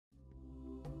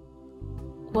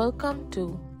Welcome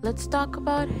to Let's Talk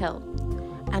About Health,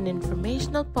 an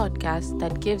informational podcast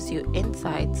that gives you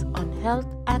insights on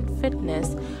health and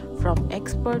fitness from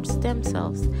experts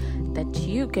themselves that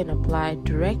you can apply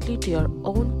directly to your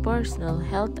own personal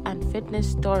health and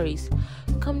fitness stories.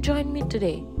 Come join me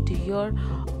today to hear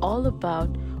all about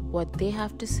what they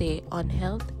have to say on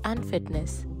health and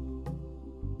fitness.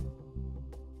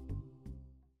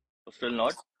 Still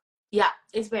not Yeah,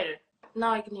 it's better.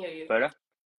 Now I can hear you. better?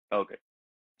 Okay.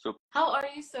 So How are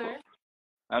you, sir?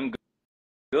 I'm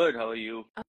good. How are you?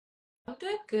 I'm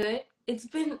doing good. It's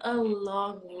been a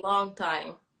long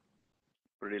time.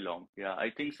 Pretty long. Yeah, I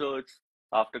think so. It's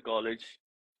after college.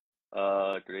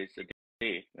 Today's the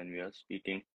day when we are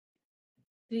speaking.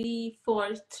 3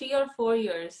 or 4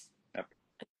 years.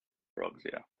 Approx,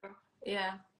 yeah.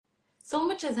 Yeah. So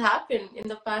much has happened in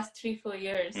the past 3-4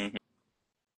 years.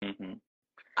 Mm-hmm.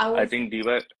 I I was. think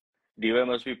DY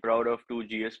must be proud of two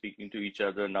GS speaking to each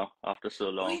other now after so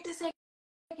long. Wait a second.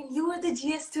 You were the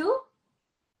GS too?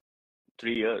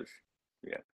 3 years.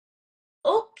 Yeah.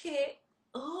 Okay.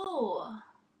 Oh.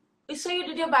 So you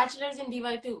did your bachelor's in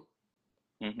DY too?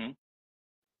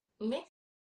 Mm-hmm. Makes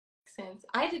sense.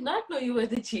 I did not know you were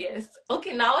the GS.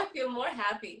 Okay, now I feel more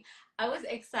happy. I was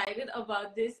excited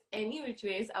about this any which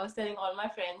ways. I was telling all my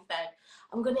friends that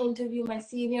I'm going to interview my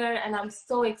senior and I'm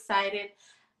so excited.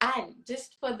 And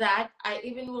just for that, I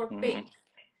even wore pink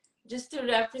just to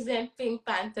represent Pink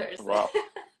Panthers. Wow.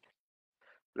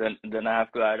 Then I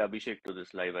have to add Abhishek to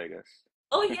this live, I guess.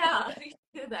 Oh yeah, we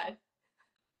should do that.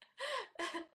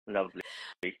 Lovely.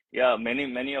 Yeah,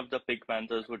 many of the Pink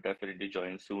Panthers would definitely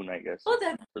join soon, I guess. Oh,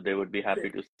 that's So they would be happy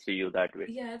good. to see you that way.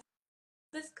 Yeah,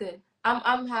 that's good.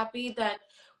 I'm happy that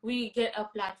we get a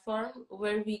platform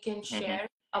where we can share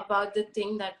about the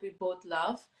thing that we both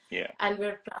love. Yeah. And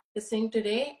we're practicing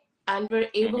today and we're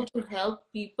able to help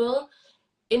people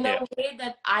in a way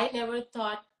that I never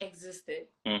thought existed.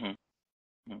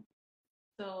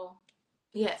 So,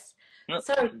 yes.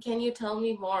 Sir, can you tell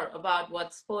me more about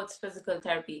what sports physical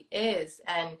therapy is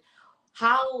and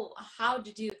how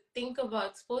did you think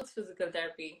about sports physical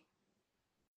therapy?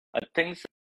 I think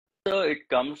so. It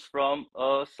comes from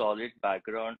a solid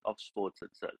background of sports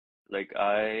itself. Like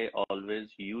I always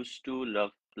used to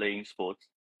love playing sports.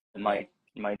 Might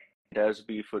as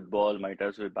be football, might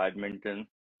as be badminton,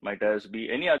 might as be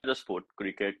any other sport,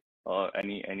 cricket or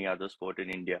any other sport in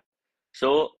India.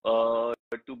 So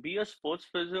to be a sports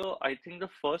physio, I think the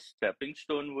first stepping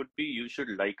stone would be you should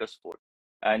like a sport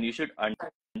and you should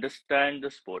understand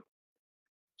the sport.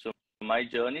 So my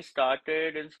journey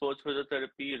started in sports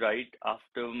physiotherapy right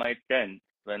after my 10th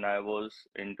when I was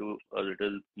into a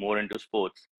little more into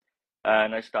sports.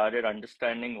 And I started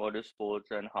understanding what is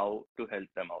sports and how to help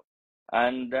them out.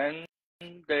 And then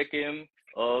there came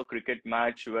a cricket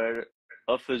match where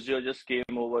a physio just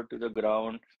came over to the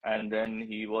ground and then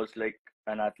he was like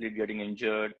an athlete getting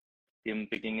injured, him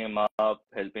picking him up,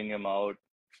 helping him out,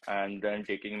 and then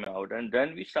taking him out. And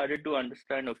then we started to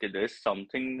understand, okay, there's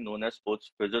something known as sports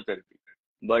physiotherapy.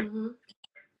 But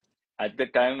at the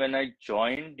time when I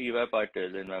joined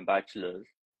D.Y.Patil in my bachelor's,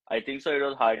 I think so it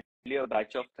was hardly a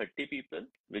batch of 30 people,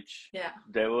 which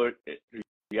there were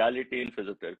reality in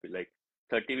physiotherapy. Like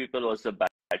 30 people was the batch.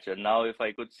 And now if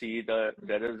I could see there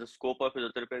is the scope of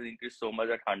physiotherapy has increased so much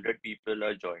that 100 people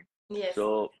are joined. Yes.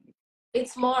 So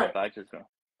it's more. The batch is now.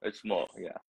 It's more,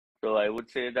 yeah. So I would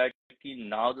say that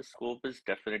now the scope has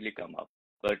definitely come up.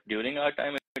 But during our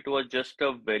time, it was just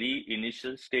a very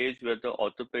initial stage where the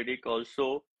orthopedic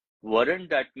also weren't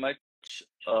that much,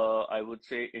 I would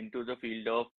say, into the field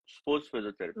of sports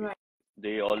physiotherapy. Right.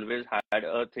 They always had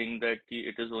a thing that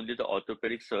it is only the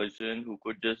orthopedic surgeon who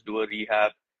could just do a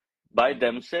rehab by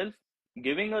themselves,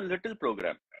 giving a little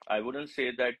program. I wouldn't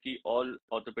say that all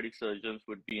orthopedic surgeons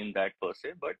would be in that per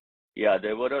se, but yeah,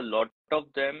 there were a lot of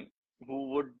them who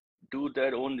would do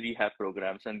their own rehab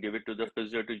programs and give it to the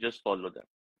physio to just follow them.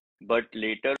 But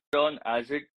later on,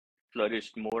 as it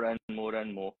flourished more and more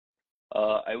and more,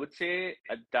 I would say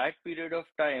at that period of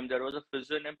time, there was a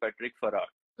physio named Patrick Farrar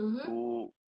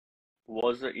who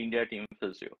was the India team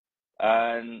physio.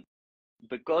 And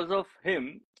because of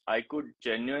him, I could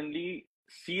genuinely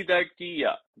see that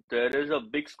there is a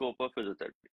big scope of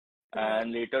physiotherapy.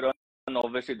 And later on,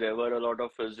 obviously, there were a lot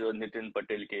of physio. Nitin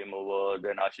Patel came over,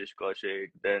 then Ashish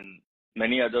Kaushik, then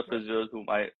many other physios whom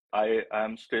I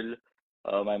am still,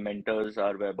 my mentors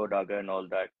are Vaibhav Daga and all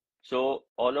that. So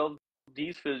all of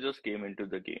these physios came into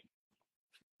the game.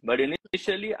 But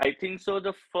initially, I think so.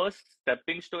 The first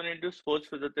stepping stone into sports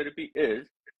physiotherapy is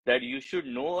that you should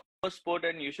know a sport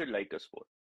and you should like a sport.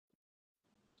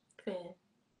 Fair.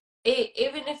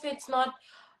 Even if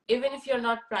you're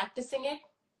not practicing it.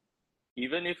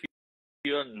 even if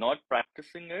you're not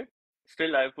practicing it,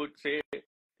 still I would say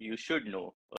you should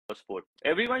know a sport.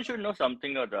 Everyone should know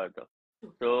something or the other.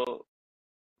 So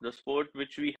the sport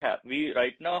which we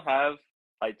right now have,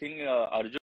 I think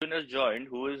Arjun has joined,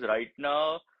 who is right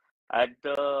now at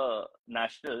the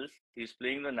nationals. He's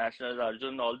playing the nationals.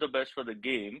 Arjun, all the best for the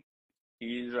game.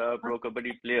 He's a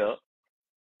pro-kabaddi player,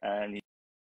 and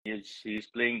he's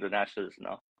playing the nationals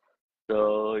now.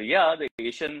 So yeah, the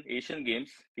Asian games.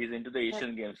 He's into the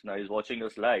Asian games now. He's watching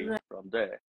us live from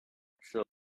there. So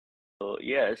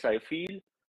yes, I feel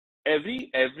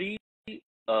every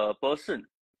person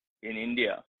in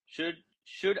India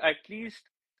should at least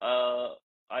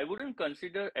I wouldn't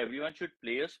consider everyone should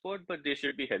play a sport, but they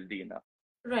should be healthy enough.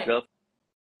 Right. The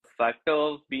factor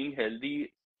of being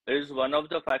healthy is one of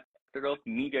the factor of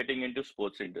me getting into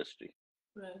sports industry.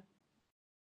 Right.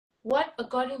 What,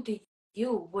 according to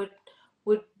you,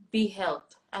 would be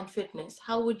health and fitness?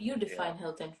 How would you define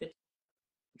health and fitness?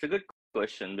 It's a good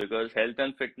question because health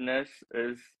and fitness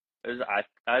is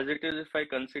as it is. If I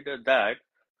consider that,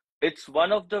 it's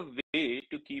one of the way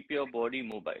to keep your body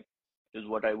mobile, is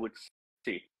what I would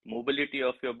say. Mobility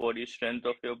of your body, strength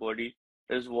of your body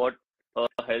is what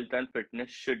health and fitness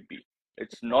should be.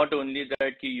 It's not only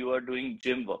that you are doing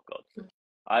gym workouts.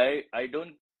 I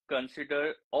don't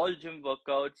consider all gym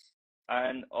workouts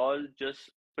and all just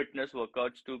fitness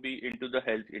workouts to be into the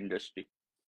health industry.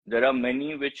 There are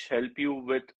many which help you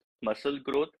with muscle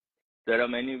growth. There are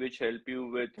many which help you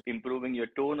with improving your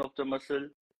tone of the muscle.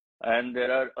 And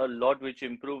there are a lot which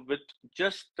improve with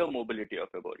just the mobility of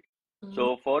your body.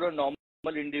 So for a normal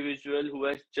individual who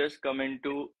has just come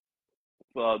into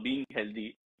being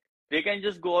healthy, they can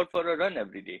just go out for a run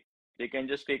every day. They can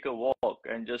just take a walk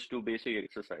and just do basic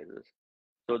exercises.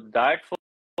 So that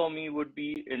for me would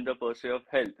be in the per se of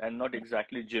health and not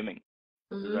exactly gymming,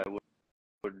 as I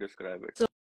would describe it. So,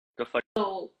 The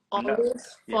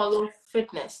always yeah, follow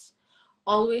fitness.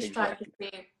 Always try to exactly.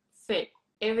 stay fit.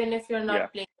 Even if you're Yeah,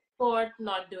 not playing sport,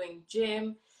 not doing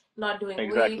gym, not doing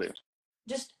exactly. weights,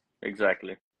 just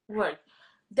Exactly. work.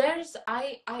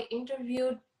 I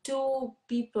interviewed two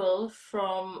people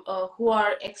from who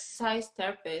are exercise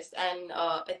therapists and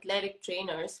athletic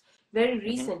trainers very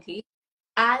recently,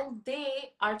 and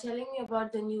they are telling me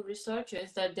about the new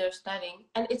researches that they're studying,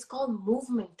 and it's called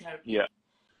movement therapy. Yeah,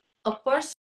 A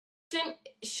person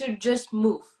should just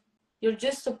move. You're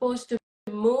just supposed to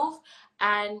move,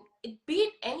 and be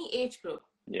it any age group.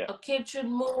 yeah, A kid should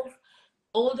move,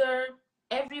 older,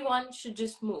 everyone should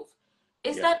just move.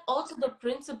 Is yeah. that also the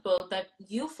principle that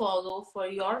you follow for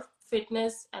your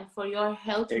fitness and for your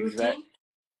health Exact. routine?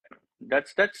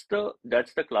 That's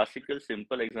the classical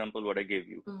simple example what I gave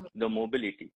you. Mhm. The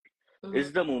mobility Mhm.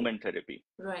 is the movement therapy.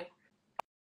 Right.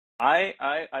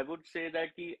 I would say that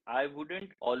I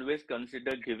wouldn't always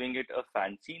consider giving it a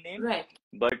fancy name, Right.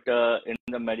 but in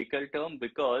the medical term,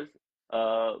 because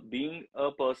being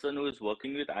a person who is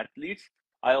working with athletes,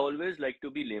 I always like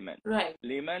to be layman. Right.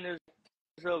 Layman is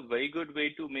a very good way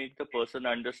to make the person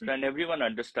understand, everyone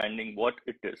understanding what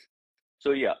it is.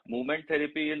 So yeah, movement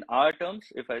therapy in our terms,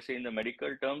 if I say in the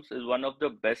medical terms, is one of the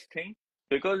best thing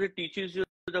because it teaches you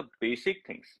the basic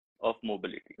things of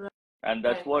mobility, Right. and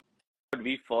that's what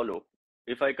we follow.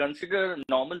 If I consider a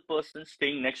normal person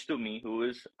staying next to me who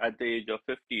is at the age of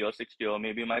 50 or 60, or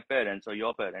maybe my parents or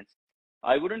your parents,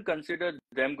 I wouldn't consider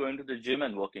them going to the gym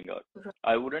and working out. Right.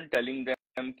 I wouldn't telling them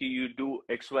कि you do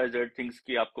XYZ things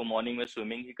कि आपको morning में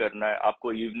swimming ही करना है,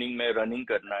 आपको evening में running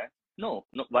करना है. No,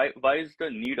 no. Why is the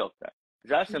need of that?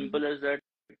 It's as simple as that.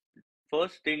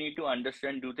 First, they need to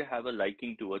understand, do they have a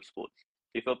liking towards sports?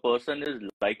 If a person is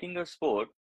liking a sport,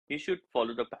 he should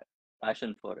follow the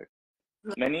passion for it.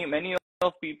 Many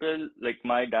of people, like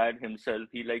my dad himself,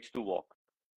 he likes to walk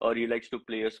or he likes to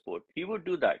play a sport. He would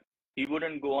do that. He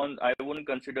wouldn't go on. I wouldn't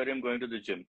consider him going to the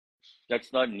gym.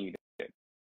 That's not needed.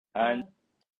 And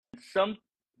some,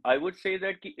 I would say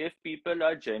that if people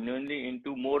are genuinely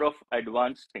into more of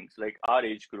advanced things, like our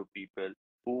age group people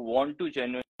who want to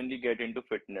genuinely get into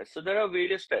fitness, so there are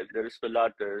various types. There is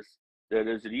Pilates, there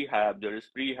is rehab, there is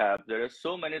prehab. There are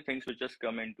so many things which just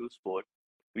come into sport.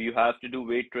 You have to do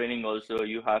weight training also.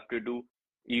 You have to do,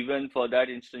 even for that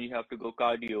instance, you have to go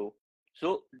cardio.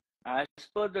 So as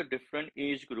per the different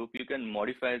age group, you can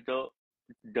modify the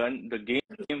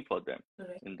game for them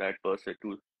in that per se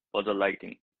too, for the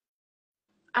liking.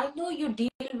 I know you deal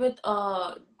with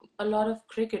a lot of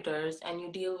cricketers and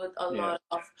you deal with a Yeah. lot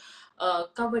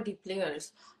of kabaddi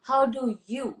players. How do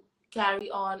you carry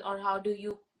on, or how do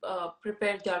you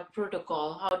prepare their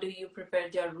protocol? How do you prepare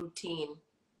their routine?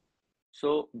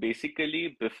 So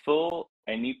basically, before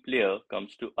any player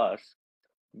comes to us,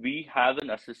 we have an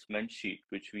assessment sheet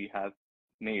which we have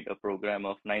made a program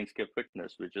of Ninescape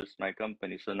Fitness, which is my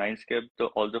company. So Ninescape,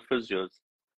 all the physios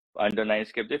under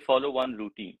Ninescape, they follow one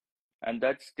routine, and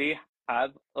that's they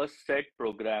have a set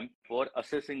program for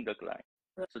assessing the client.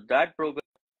 So that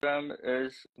program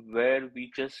is where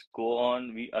we just go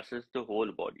on, we assess the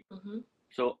whole body.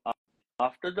 So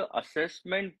after the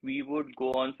assessment, we would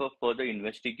go on for further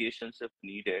investigations if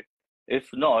needed. If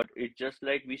not, it's just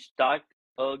like we start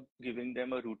giving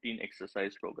them a routine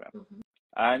exercise program.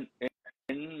 And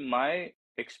in my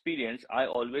experience, I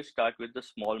always start with the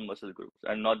small muscle groups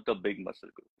and not the big muscle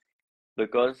groups,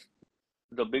 because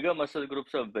the bigger muscle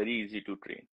groups are very easy to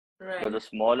train. But the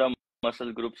smaller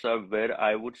muscle groups are where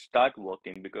I would start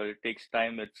working, because it takes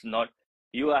time. It's not,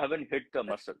 you haven't hit the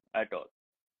muscle at all.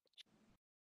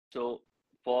 So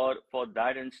for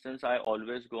that instance, I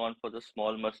always go on for the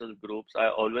small muscle groups. I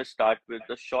always start with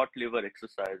the short lever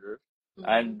exercises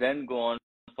and then go on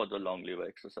for the long lever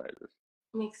exercises.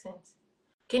 Makes sense.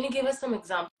 Can you give us some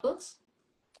examples?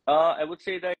 I would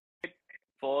say that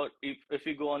for if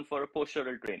we go on for a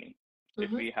postural training,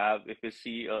 if we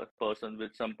see a person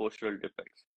with some postural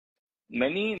defects,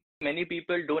 many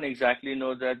people don't exactly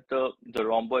know that the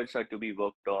rhomboids are to be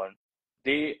worked on.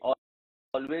 They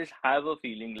always have a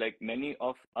feeling, like many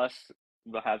of us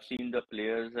have seen the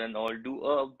players and all do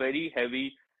a very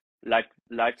heavy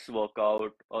lats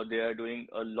workout, or they are doing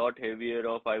a lot heavier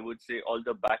of, I would say, all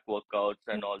the back workouts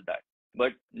and all that,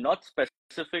 but not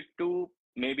specific to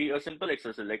maybe a simple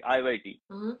exercise like IYT.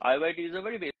 IYT is a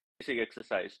very basic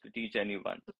exercise to teach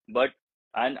anyone, but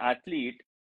an athlete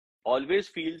always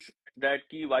feels that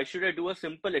why should I do a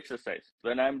simple exercise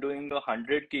when I'm doing a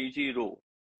 100 kg row?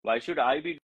 Why should I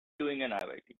be doing an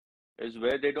IYT? Is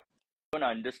where they don't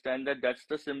understand that that's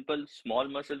the simple small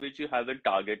muscle which you haven't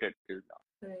targeted till now.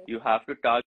 You have to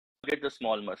target the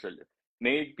small muscle.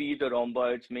 May it be the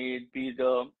rhomboids, may it be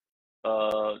the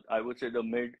I would say the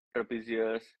mid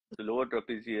trapezius, the lower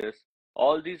trapezius.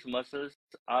 All these muscles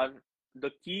are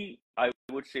the key, I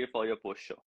would say, for your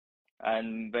posture.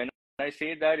 And when I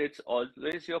say that, it's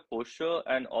always your posture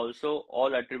and also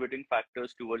all attributing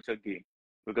factors towards your game,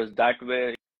 because that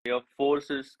way your force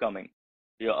is coming,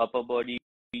 your upper body,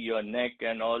 your neck,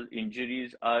 and all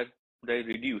injuries are they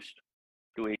reduced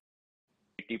to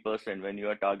 80% when you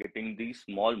are targeting these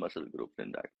small muscle groups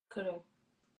in that. Correct.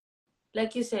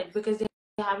 Like you said, because they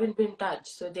haven't been touched,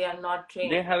 so they are not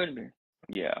trained. They haven't been.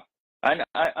 Yeah. And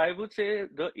I would say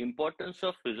the importance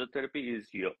of physiotherapy is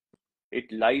here.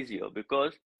 It lies here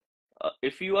because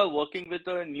if you are working with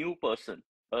a new person,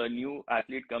 a new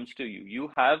athlete comes to you,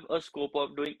 you have a scope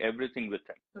of doing everything with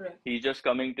him. Correct. He's just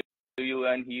coming to you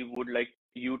and he would like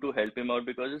you to help him out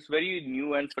because it's very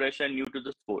new and fresh and new to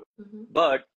the sport.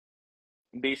 But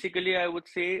basically, I would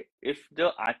say if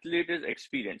the athlete is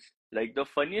experienced, like the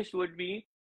funniest would be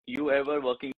you ever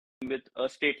working with a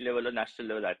state level or national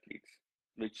level athletes,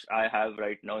 which I have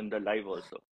right now in the live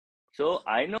also. So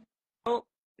I know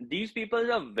these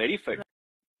people are very fit.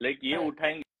 Like ye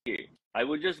uthayenge. I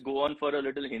would just go on for a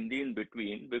little Hindi in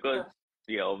between because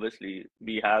yeah, obviously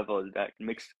we have all that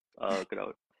mixed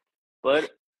crowd. पर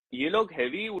ये लोग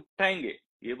heavy उठाएंगे,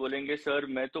 ये बोलेंगे sir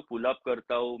मैं तो pull up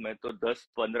करता हूँ, मैं तो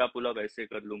 10-15 पुल अप ऐसे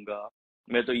कर लूंगा,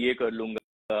 मैं तो ये कर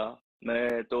लूंगा,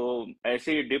 मैं तो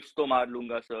ऐसे ही डिप्स तो मार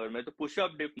लूंगा सर, मैं तो पुश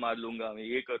अप डिप मार लूंगा, मैं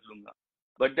ये कर लूंगा.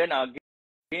 But then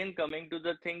again coming to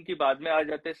the thing कि बाद में आ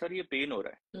जाते हैं सर ये पेन हो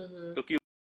रहा है तो क्यों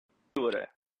हो रहा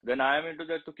है, then I am into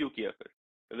that तो क्यों किया फिर.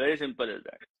 Very simple as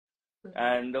that.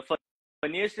 And the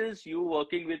funniest is you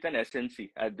working with an SNC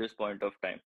at this point of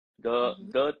time.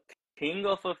 The thing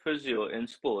of a physio in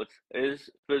sports is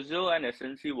physio and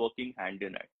SNC working hand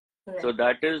in hand. So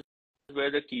that is where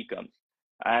the key comes.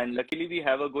 And luckily we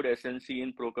have a good SNC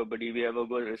in Pro-kabaddi. We have a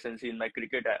good SNC in my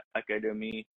cricket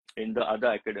academy, in the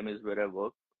other academies where I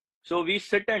work. So we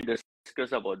sit and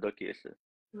discuss about the cases.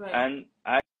 And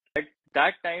at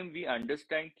that time we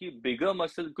understand that bigger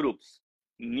muscle groups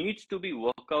needs to be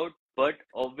worked out, but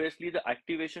obviously the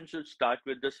activation should start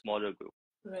with the smaller group.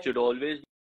 Should always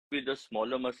be the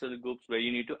smaller muscle groups where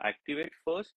you need to activate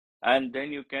first, and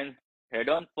then you can head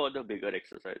on for the bigger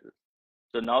exercises.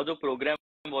 So now the program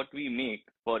what we make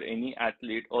for any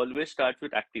athlete always starts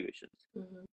with activations.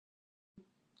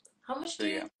 How much do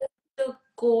you think the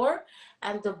core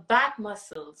and the back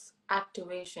muscles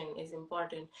activation is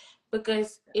important?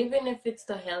 Because even if it's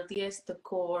the healthiest, the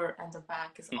core and the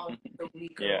back is always the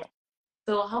weaker.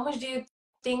 So how much do you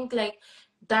think like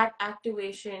that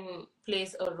activation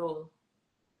plays a role?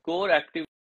 Core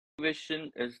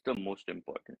activation is the most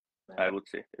important. I would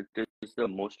say it is the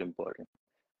most important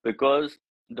because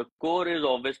the core is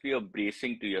obviously a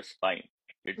bracing to your spine.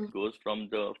 It Mm. goes from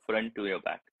the front to your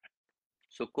back.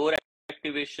 So core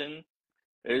activation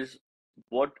is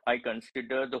what I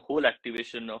consider the whole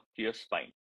activation of your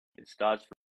spine. It starts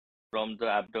from the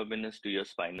abdominis to your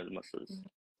spinal muscles,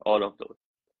 all of those.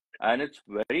 And it's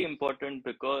very important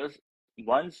because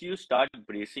once you start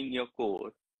bracing your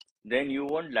core, then you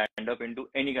won't land up into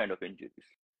any kind of injuries.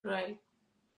 Right.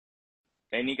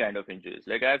 Any kind of injuries.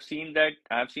 Like I've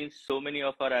seen so many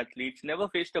of our athletes never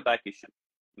faced a back issue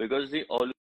because they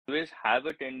always have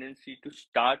a tendency to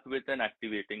start with an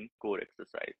activating core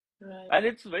exercise. Right. And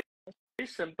it's very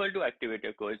simple to activate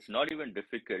your core. It's not even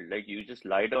difficult. Like you just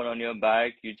lie down on your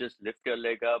back, you just lift your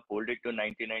leg up, hold it to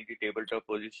 90-90 tabletop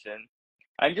position,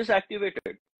 and just activate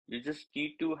it. You just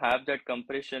need to have that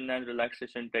compression and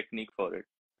relaxation technique for it.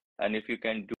 And if you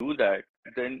can do that,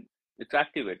 then it's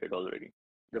activated already.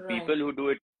 The Right. people who do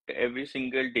it every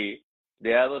single day,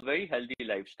 they have a very healthy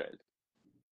lifestyle.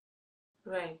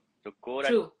 Right. So core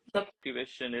True.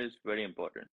 activation is very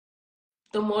important.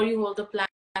 The more you hold the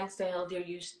planks, the healthier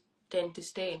you tend to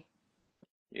stay.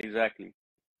 Exactly.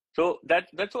 So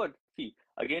that's what. See,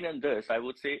 again in this, I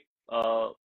would say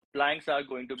planks are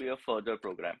going to be a further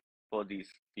program for these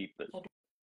people.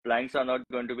 Planks are not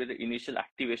going to be the initial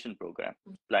activation program.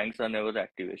 Planks are never the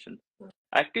activation.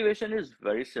 Activation is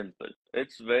very simple.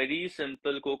 It's very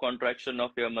simple co-contraction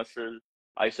of your muscle,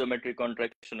 isometric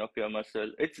contraction of your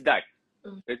muscle. It's that.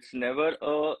 Mm. It's never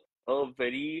a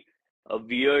very a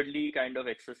weirdly kind of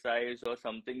exercise or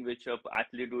something which a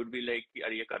athlete would be like,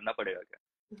 "Yaar, ye karna padega kya?"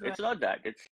 Right. It's not that.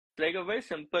 It's like a very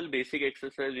simple basic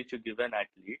exercise which you give an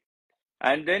athlete.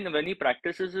 And then when he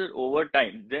practices it over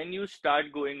time, then you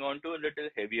start going on to a little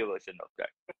heavier version of that.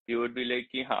 You would be like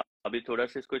कि हाँ अभी थोड़ा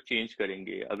सा इसको change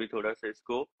करेंगे, अभी थोड़ा सा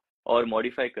इसको और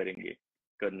modify करेंगे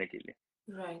करने के लिए.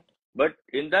 Right. But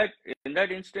in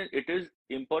that instance, it is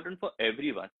important for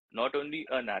everyone, not only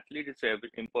an athlete. It's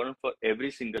important for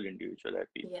every single individual, I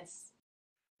feel, Yes.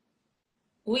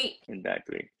 We in that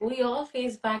way. we all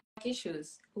face back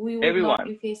issues. We would not Everyone,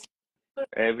 be facing.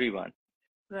 everyone.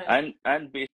 Right.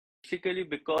 And basically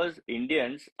because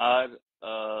Indians are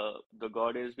the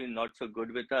god has been not so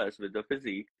good with us with the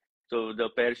physique, so the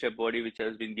pear shaped body which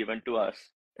has been given to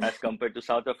us as compared to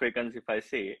South Africans, if I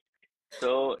say.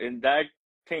 So in that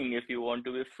thing, if you want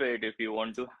to be fit, if you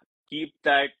want to keep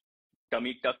that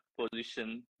tummy tuck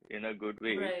position in a good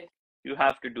way, Right. you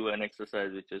have to do an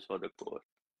exercise which is for the core.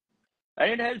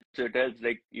 And it helps. It helps.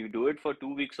 Like you do it for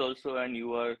 2 weeks also, and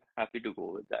you are happy to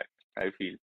go with that. I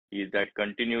feel that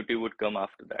continuity would come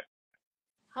after that.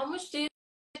 How much do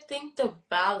you think the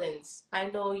balance? I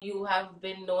know you have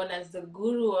been known as the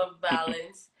guru of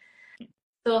balance.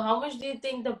 So how much do you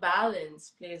think the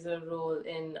balance plays a role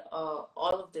in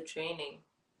all of the training?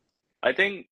 I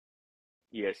think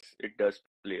yes, it does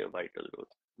play a vital role.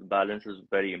 Balance is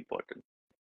very important,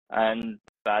 and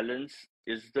balance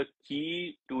is the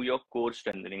key to your core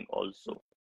strengthening also.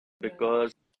 Right.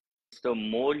 Because the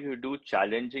more you do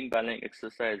challenging balancing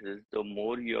exercises, the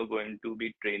more you're going to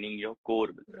be training your core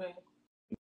with it. Right.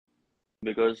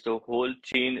 Because the whole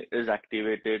chain is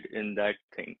activated in that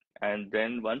thing. And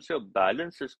then once your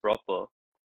balance is proper,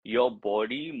 your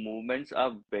body movements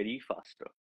are very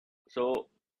faster. So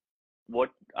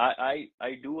what I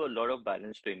do a lot of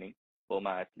balance training for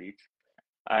my athletes,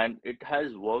 and it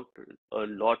has worked a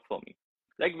lot for me.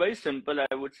 Like very simple,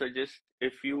 I would suggest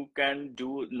if you can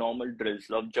do normal drills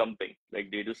of jumping, like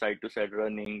they do side to side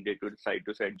running, they do side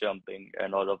to side jumping,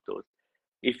 and all of those.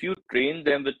 If you train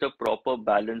them with a proper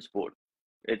balance board,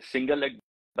 it's single leg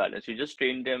balance. You just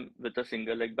train them with a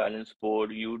single leg balance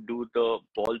board. You do the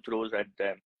ball throws at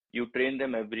them. You train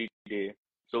them every day.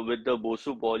 So with the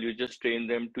Bosu ball, you just train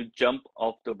them to jump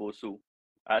off the Bosu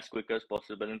as quick as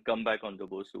possible and come back on the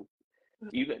Bosu.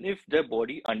 Even if their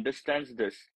body understands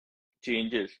this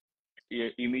changes,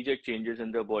 immediate changes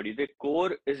in their body, their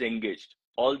core is engaged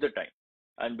all the time.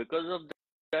 And because of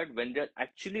that, when they're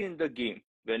actually in the game,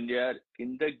 when they are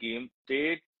in the game,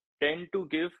 they tend to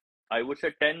give, I would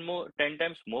say, 10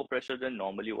 times more pressure than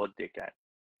normally what they can.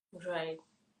 Right.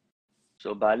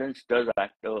 So balance does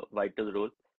act a vital role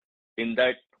in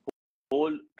that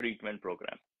whole treatment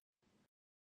program.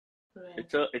 Right.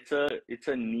 It's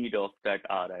a need of that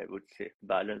hour, I would say.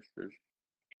 Balance is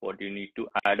what you need to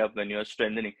add up when you're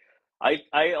strengthening.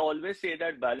 I always say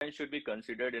that balance should be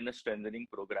considered in a strengthening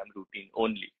program routine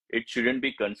only. It shouldn't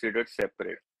be considered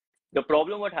separate. The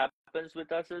problem what happens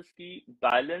with us is कि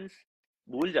balance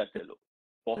भूल जाते हैं लोग,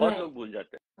 बहुत Right. लोग भूल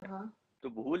जाते हैं. Uh-huh. तो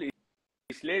भूल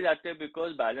इसलिए जाते हैं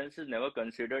because balance is never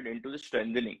considered into the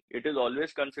strengthening. It is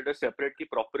always considered separate कि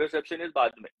proprioception is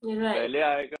बाद में. Right. पहले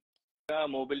आएगा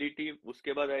मोबिलिटी,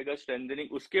 उसके बाद आएगा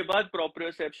स्ट्रेंथनिंग, उसके बाद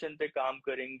प्रोप्रियोसेप्शन पे काम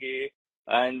करेंगे,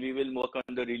 and we will work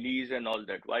on the release and all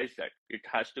that. Why is that? It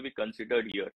has to be considered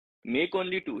here. Make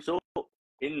only two. So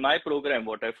in my program,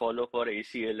 what I follow for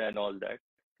ACL and all that,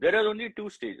 there are only two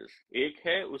stages. एक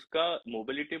है उसका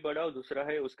mobility बढ़ाओ, दूसरा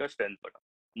है उसका strength बढ़ाओ.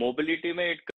 Mobility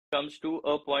में it comes to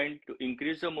a point to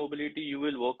increase the mobility, you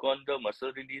will work on the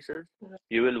muscle releases,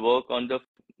 you will work on the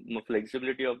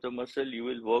flexibility of the muscle, you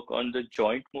will work on the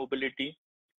joint mobility,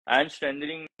 and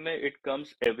strengthening में it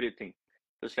comes everything.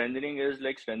 So strengthening is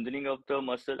like strengthening of the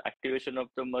muscle, activation of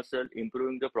the muscle,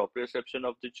 improving the proprioception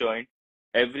of the joint,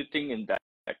 everything in that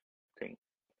thing.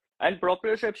 And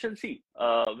proprioception, see,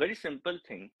 very simple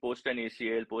thing, post an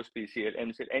ACL, post PCL,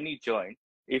 MCL, any joint,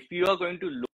 if you are going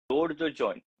to load the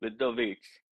joint with the weights,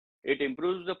 it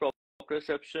improves the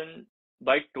proprioception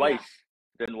by Yeah, twice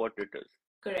than what it is.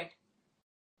 correct.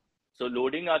 So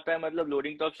loading आता है मतलब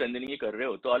loading तो आप strengthening ही कर रहे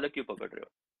हो, तो अलग क्यों पकड़ रहे हो?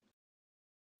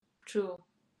 True.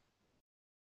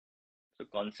 So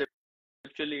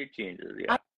conceptually it changes,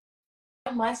 yeah.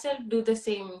 I myself do the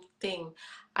same thing.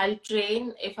 I'll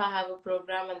train if I have a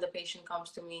program and the patient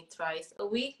comes to me thrice a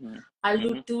week. I'll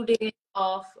do Mm-hmm. 2 days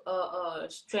of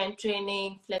strength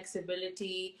training,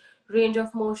 flexibility, range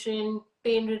of motion,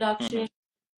 pain reduction,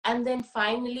 and then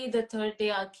finally the third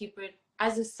day I'll keep it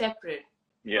as a separate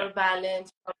Yeah. for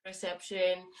balance, for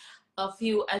perception, a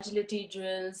few agility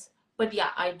drills. But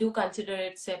yeah, I do consider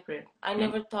it separate. I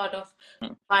never thought of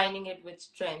combining it with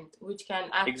strength, which can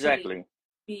actually Exactly.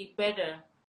 be better.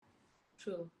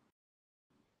 True.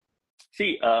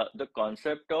 See, the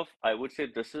concept of, I would say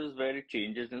this is where it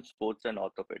changes in sports and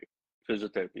orthopedic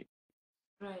physiotherapy.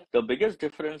 Right. The biggest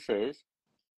difference is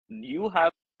you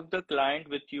have the client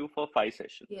with you for 5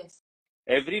 sessions. Yes.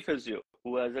 Every physio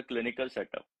who has a clinical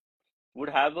setup would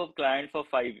have a client for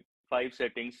five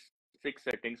settings, 6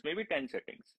 settings, maybe 10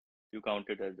 settings. You count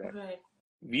it as that. Right.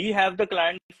 We have the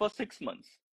client for 6 months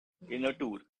in a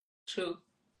tour. True.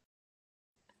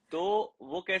 तो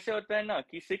वो कैसे होता है ना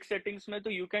कि 6 settings में तो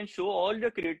you can show all the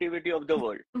creativity of the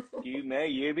world कि मैं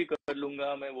ये भी कर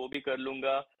लूंगा, मैं वो भी कर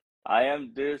लूंगा, I am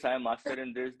this, I am master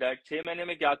in this that. 6 महीने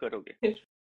में क्या करोगे?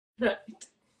 Right.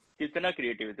 कितना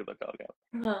क्रिएटिविटी बताओगे आप?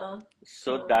 Huh.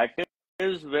 So that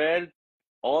is where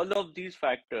all of these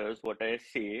factors, what I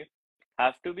say,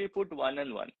 have to be put one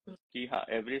on one. कि हाँ,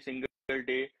 every single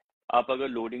day आप अगर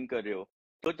loading कर रहे हो,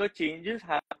 so the changes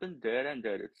happen there and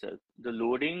there itself. The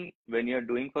loading, when you're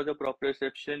doing for the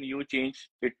proprioception, you change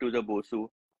it to the BOSU.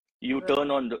 You Right.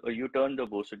 turn the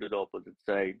BOSU to the opposite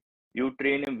side. You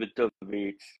train him with the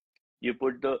weights. You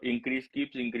put the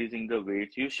keeps increasing the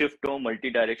weights. You shift to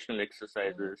multi-directional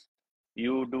exercises.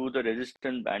 You do the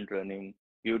resistance band running.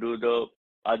 You do the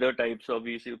other types of,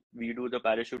 we do the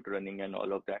parachute running and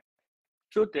all of that.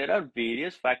 So there are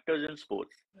various factors in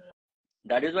sports.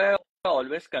 That is why I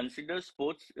always consider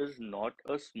sports is not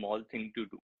a small thing to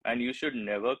do, and you should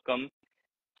never come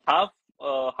half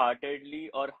heartedly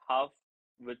or half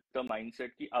with the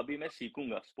mindset कि अभी मैं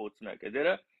सीखूंगा sports में आके.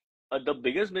 There are the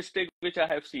biggest mistake which I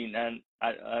have seen, and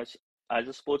as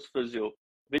a sports physio,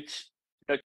 which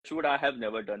touch wood I have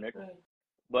never done it, Right.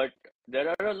 but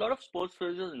there are a lot of sports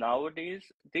physios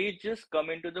nowadays. They just come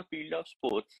into the field of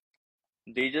sports.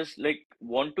 They just like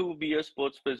want to be a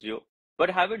sports physio,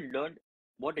 but haven't learned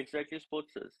what exactly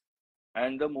sports is.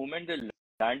 And the moment they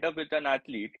land up with an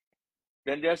athlete,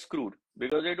 then they are screwed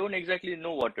because they don't exactly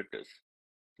know what it is.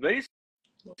 Very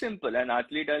simple. An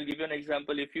athlete, I'll give you an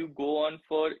example. If you go on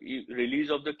for release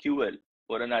of the QL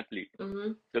for an athlete,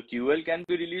 the QL can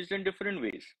be released in different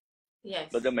ways. Yes.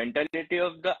 But the mentality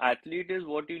of the athlete is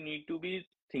what you need to be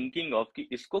thinking of कि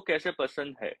इसको कैसे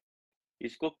पसंद है,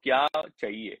 इसको क्या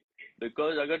चाहिए.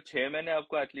 Because अगर 6 महीने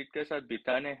आपको athlete के साथ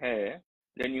बिताने हैं,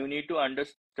 then you need to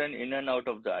understand in and out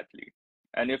of the athlete.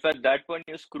 And if at that point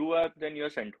you screw up, then you're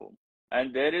sent home.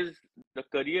 And there is, the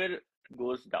career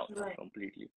goes down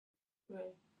completely.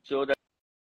 Right. So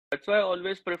that's why I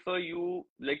always prefer you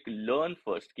like learn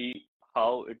first ki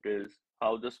how it is,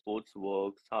 how the sports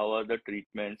works, how are the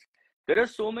treatments. There are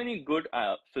so many good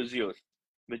physios,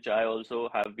 which I also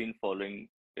have been following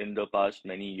in the past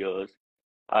many years.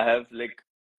 I have like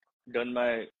done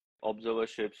my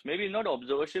observerships, maybe not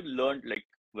observership, learned like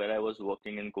where I was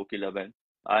working in Kokilaben.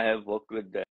 I have worked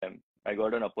with them. I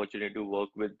got an opportunity to work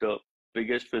with the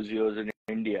biggest physios in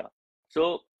India.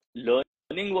 So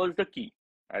learning was the key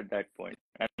at that point.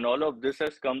 And all of this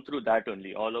has come through that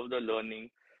only, all of the learning.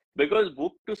 Because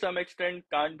book to some extent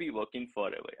can't be working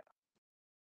forever.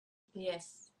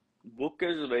 Yes. Book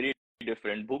is very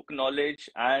different. Book knowledge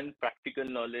and practical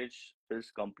knowledge is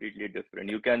completely different.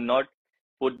 You cannot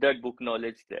put that book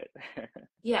knowledge there.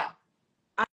 Yeah.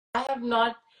 I have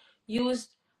not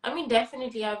used, I mean,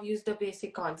 definitely I've used the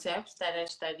basic concepts that I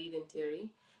studied in theory,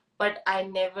 but I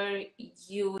never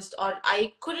used, or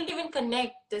I couldn't even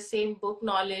connect the same book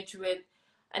knowledge with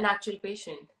an actual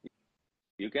patient.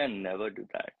 You can never do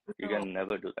that. You No. can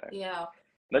never do that. Yeah.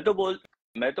 मैं तो बोल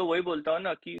मैं तो वही बोलता हूँ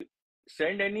ना कि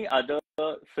send any other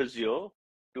physio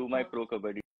to my pro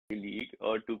kabaddi league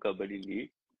or to kabaddi league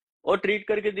और treat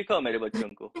करके दिखाओ मेरे बच्चों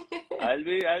को. I'll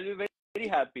be very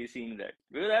happy seeing that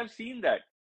because I've seen that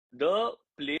the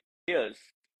players,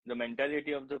 the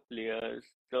mentality of the players,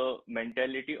 the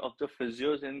mentality of the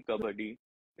physios in kabaddi,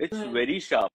 it's Right. very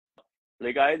sharp.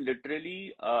 Like I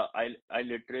literally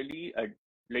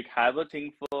like have a thing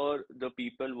for the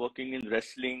people working in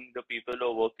wrestling, the people who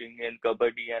are working in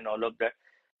kabaddi and all of that.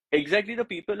 Exactly, the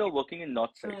people who are working in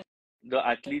north side, Right. the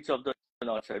athletes of the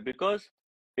north side, because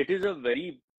it is a very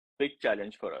big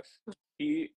challenge for us. कि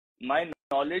my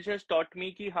knowledge has taught me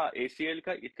कि हाँ ACL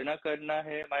का इतना करना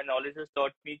है. My knowledge has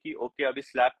taught me कि okay अभी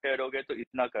slap tear हो गया तो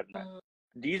इतना करना है.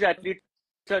 These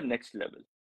athletes are next level.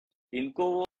 इनको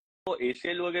वो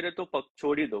ACL वगैरह तो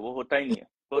छोड़ ही दो, वो होता ही नहीं है.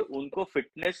 पर उनको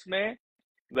फिटनेस में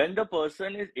when the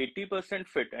person is 80%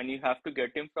 fit and you have to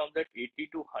get him from that 80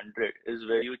 to 100 is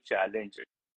where you challenge it,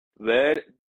 where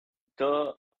the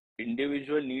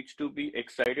individual needs to be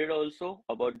excited also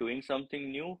about doing something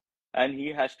new, and he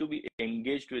has to be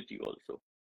engaged with you also.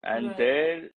 And Right.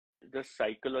 there the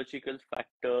psychological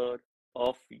factor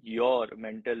of your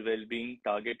mental well-being,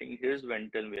 targeting his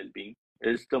mental well-being,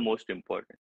 is the most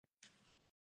important.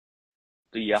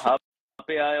 So यहाँ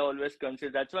पे I always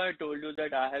consider, that's why I told you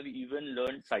that I have even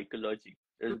learned psychology,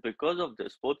 is because of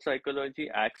this. Sports psychology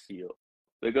acts here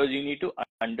because you need to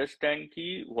understand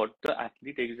ki what the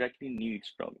athlete exactly needs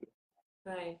from you.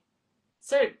 Right.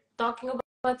 Sir, talking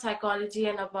about psychology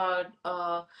and about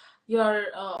your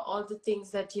all the things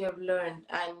that you have learned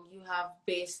and you have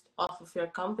based off of your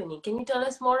company, can you tell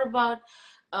us more about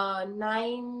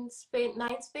Nine Space?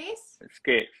 Nindscape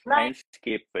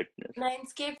Fitness.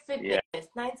 Ninescape Yeah. Fitness.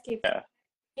 Ninescape.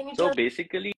 Can you So tell?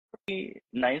 basically,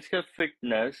 Nindscape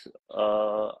Fitness,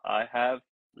 I have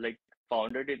like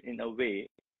founded it in a way.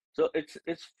 So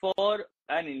it's for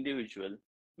an individual,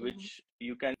 which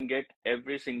you can get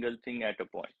every single thing at a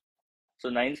point. So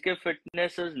Nindscape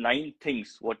Fitness is 9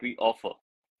 things what we offer.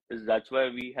 Is that's why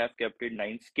we have kept it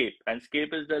Nindscape. And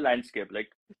scape is the landscape,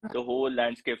 like the whole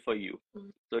landscape for you.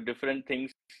 So different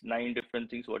things, 9 different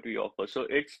things what we offer. So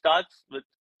it starts with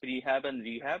prehab and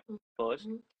rehab first.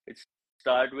 It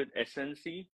starts with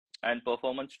SNC and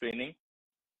performance training.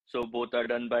 So both are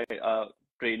done by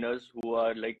trainers who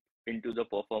are like into the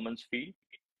performance field.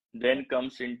 Then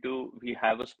comes into, we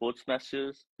have a sports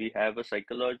masseurs, we have a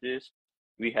psychologist,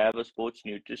 we have a sports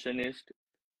nutritionist,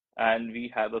 and we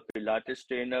have a Pilates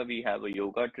trainer, we have a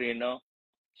yoga trainer.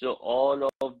 So all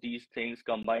of these things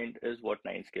combined is what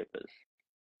Nindscape is.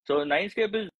 So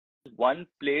Nindscape is one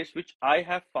place which I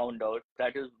have found out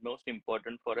that is most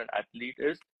important for an athlete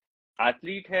is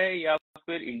athlete है या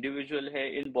फिर individual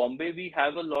है. In Bombay we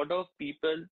have a lot of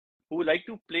people who like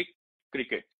to play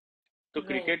cricket. तो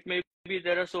cricket में भी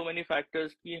there are so many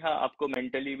factors कि हाँ आपको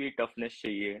mentally भी toughness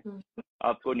चाहिए,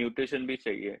 आपको nutrition भी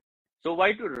चाहिए. So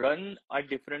why to run at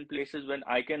different places when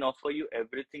I can offer you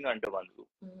everything under one roof?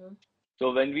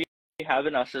 So when we have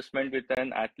an assessment with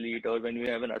an athlete or when we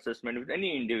have an assessment with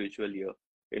any individual here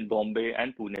in Bombay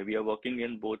and Pune, we are working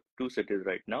in both two cities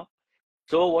right now.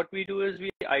 So what we do is we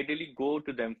ideally go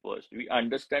to them first. We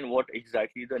understand what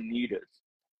exactly the need is.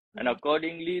 And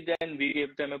accordingly, then we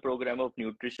give them a program of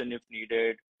nutrition if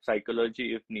needed,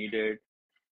 psychology if needed,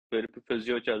 फिर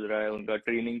physio चल रहा है, उनका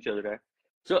training चल रहा है.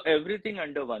 So everything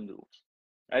under one roof.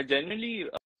 I genuinely,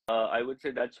 I would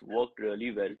say that's worked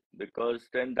really well because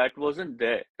then that wasn't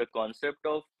there. The concept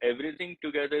of everything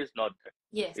together is not there.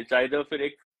 Yes. It's either फिर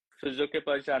एक physio के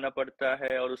पास जाना पड़ता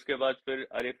है और उसके बाद फिर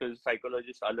अरे फिर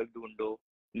psychologist अलग ढूंढो,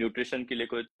 nutrition के लिए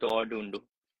कोई तो और ढूंढो.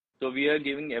 So we are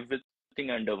giving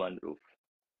everything under one roof.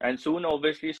 And soon,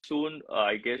 obviously, soon,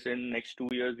 I guess in next 2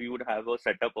 years, we would have a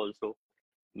setup also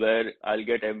where I'll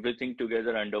get everything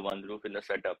together under one roof in a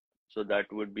setup. So that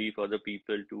would be for the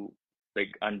people to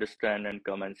like understand and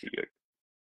come and see it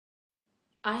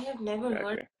I have never that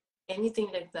heard way. anything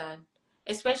like that,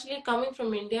 especially coming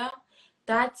from India.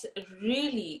 That's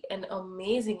really an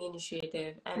amazing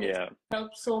initiative, and it's Yeah.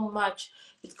 helped so much.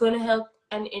 It's going to help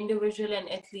an individual and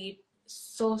athlete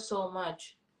so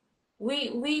much.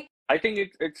 We I think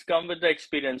it's come with the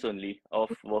experience only of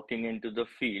walking into the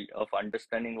field of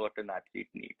understanding what an athlete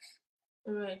needs.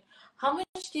 Right. How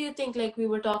much do you think, like we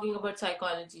were talking about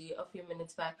psychology a few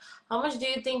minutes back, how much do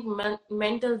you think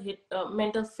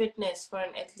mental fitness for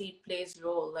an athlete plays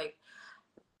role? Like,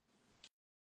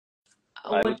 I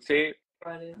what would say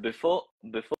about it?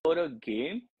 before a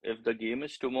game, if the game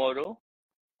is tomorrow,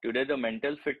 today the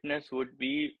mental fitness would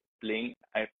be playing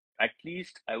at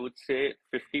least I would say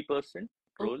 50%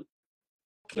 role.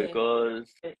 Okay.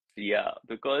 Because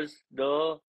because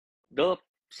the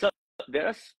so there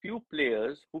are few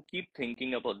players who keep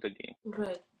thinking about the game.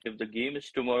 Right. If the game is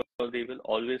tomorrow, they will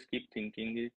always keep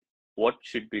thinking, what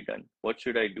should be done? What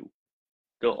should I do?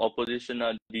 The opposition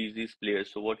are these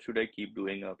players, so what should I keep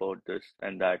doing about this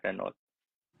and that and all?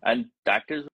 And that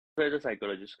is where the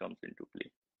psychologist comes into play.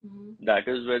 That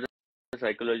is where the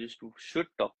psychologist should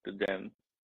talk to them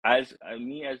as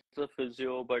me as a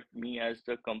physio, but me as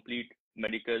the complete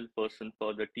medical person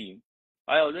for the team.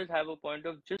 I always have a point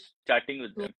of just chatting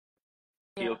with them.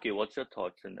 कि Yeah. okay, what's your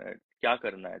thoughts in that? क्या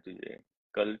करना है तुझे?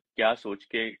 कल क्या सोच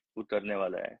के उतरने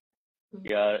वाला है?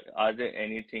 या are there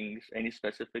any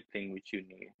specific thing which you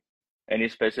need? Any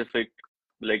specific,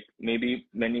 like maybe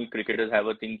many cricketers have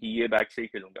a thing कि ये bat से ही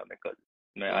खेलूंगा मैं कल.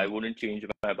 I wouldn't change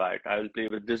my bat. I will play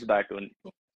with this bat only,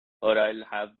 or I'll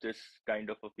have this kind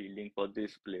of a feeling for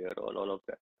this player, or all of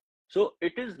that. So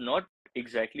it is not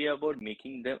exactly about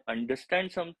making them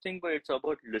understand something, but it's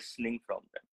about listening from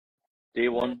them. They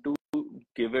want to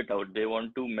give it out. They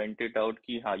want to ment it out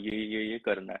कि हाँ ये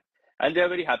करना है. And they are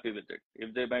very happy with it.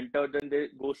 If they went out, then they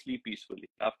go sleep peacefully.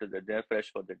 After that, they are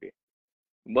fresh for the day.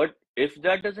 But if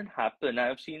that doesn't happen, I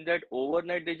have seen that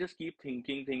overnight they just keep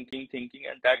thinking,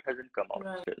 and that hasn't come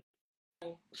out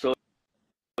still. So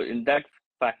in that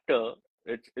factor,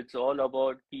 it's all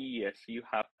about yes, you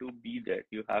have to be there.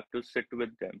 You have to sit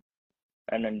with them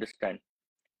and understand.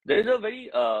 There is a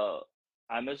very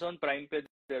Amazon Prime page.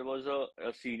 There was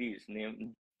a series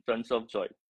named Sons of Joy,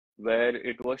 where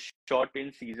it was shot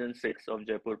in season 6 of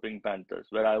Jaipur Pink Panthers,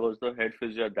 where I was the head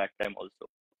physio at that time also.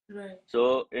 Right.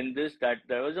 So in this, that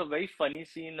there was a very funny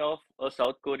scene of a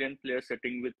South Korean player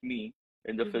sitting with me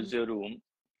in the physio room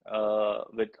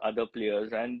with other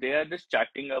players, and they are just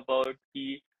chatting about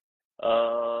the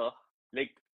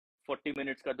like 40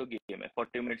 minutes का तो game है.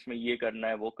 40 minutes में ये करना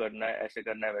है, वो करना है, ऐसे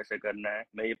करना है, वैसे करना है,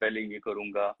 मैं ये पहले ये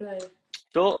करूंगा.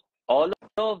 So all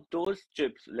of those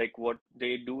chips, like what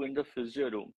they do in the physio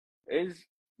room, is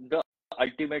the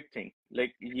ultimate thing.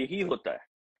 Like यही होता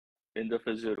है in the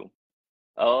physio room.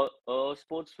 A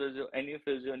sports physio, any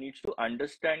physio needs to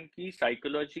understand कि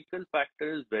psychological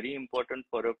factor is very important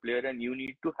for a player, and you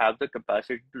need to have the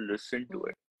capacity to listen to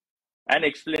it and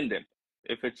explain them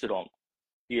if it's wrong.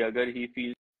 कि अगर he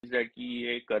feels that कि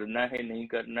ये करना है नहीं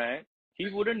करना है, he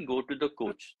wouldn't go to the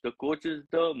coach. The coach is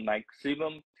the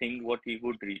maximum thing what he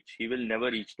would reach. He will never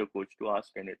reach the coach to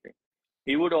ask anything.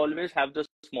 He would always have the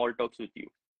small talks with you.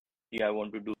 Yeah, I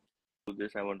want to do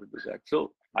this, I want to do that.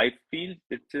 So I feel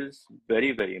it is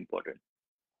very, very important.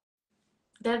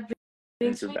 That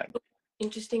brings me to an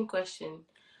interesting question.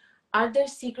 Are there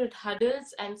secret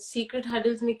huddles, and secret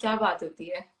huddles में क्या बात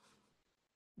होती है?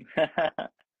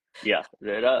 Yeah,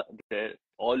 there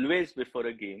always before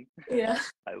a game. Yeah.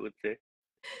 I would say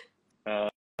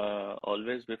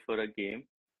always before a game,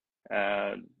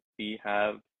 we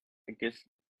have, I guess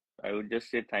I would just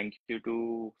say thank you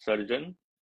to Surgeon.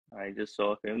 I just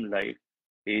saw him live.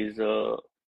 He's a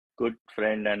good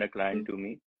friend and a client to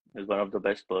me. He's one of the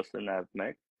best person I've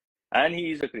met, and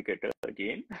he is a cricketer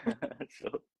again.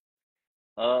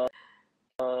 So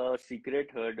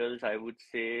secret hurdles, I would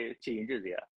say, changes.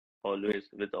 Yeah, always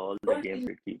with all the games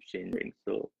it keeps changing.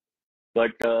 So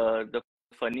but the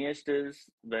funniest is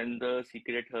when the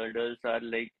secret hurdles are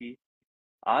like कि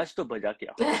आज तो बजा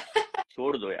क्या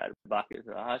छोड़ दो यार बाकी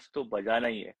आज तो बजाना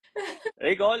ही है.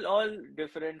 Like all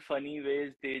different funny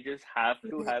ways, they just have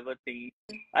to have a thing,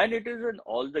 and it is in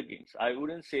all the games. I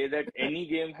wouldn't say that any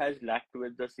game has lacked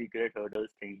with the secret hurdles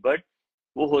thing, but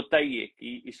वो होता ही है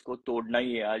कि इसको तोड़ना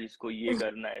ही है आज, इसको ये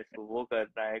करना है, इसको वो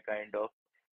करना है, kind of.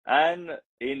 And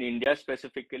in India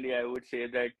specifically, I would say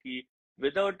that कि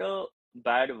without a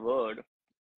bad word,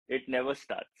 it never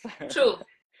starts. True.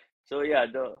 So yeah,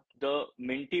 the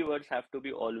minty words have to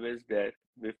be always there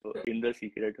before in the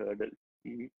secret hurdle.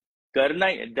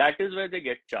 Karna, that is where they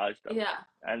get charged up. Yeah.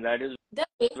 And that is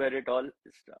where it all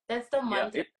starts. That's the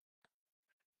mantra.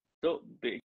 So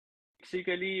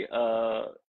basically,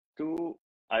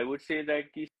 I would say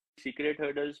that ki secret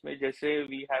hurdles mein jaise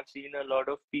we have seen a lot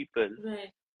of people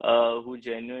who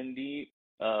genuinely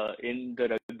in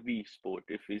the rugby sport,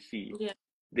 if we see,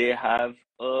 they have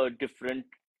a different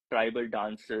tribal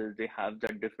dances, they have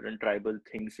that different tribal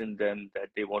things in them that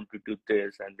they want to do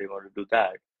this and they want to do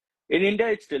that. In India,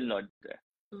 it's still not there.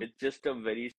 It's just a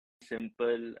very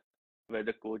simple where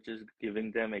the coach is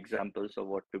giving them examples of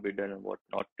what to be done and what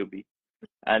not to be.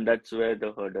 And that's where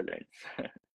the hurdle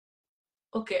ends.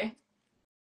 Okay.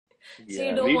 Yeah, so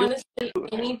you don't want to spill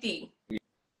anything.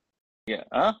 Yeah.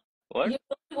 Huh? What? You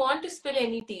don't want to spill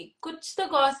any tea. कुछ तो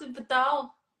gossip बताओ.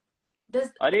 Does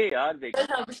अरे यार देख, does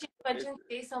Abhishek Bachchan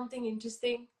say something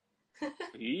interesting?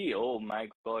 oh my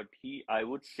God, I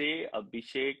would say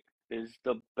Abhishek is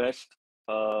the best,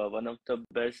 one of the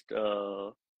best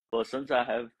persons I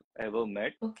have ever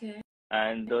met. Okay.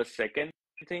 And the second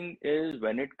thing is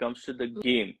when it comes to the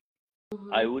game, I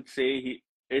Mm-hmm. would say he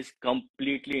is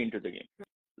completely into the game.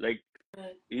 Like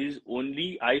Right. he's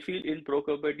only, I feel in Pro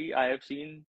Kabaddi, I have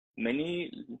seen many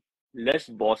less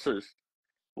bosses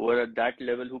who are at that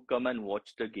level who come and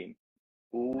watch the game,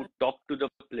 who talk to the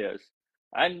players.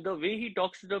 And the way he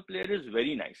talks to the player is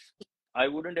very nice. I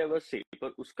wouldn't ever say,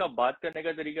 पर उसका बात करने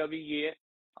का तरीका भी ये है,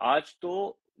 आज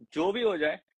तो जो भी हो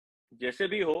जाए, जैसे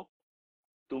भी हो,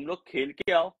 तुम लोग खेल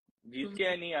के आओ, जीत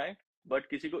के नहीं आए, बट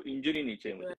किसी को इंजरी नहीं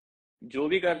चाहिए मुझे, जो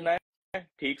भी करना है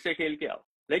ठीक से खेल के आओ.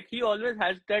 Like he always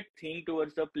has that thing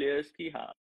towards the players कि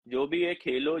हाँ, जो भी है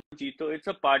खेलो जीतो, it's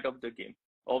a part of the game.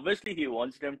 Obviously he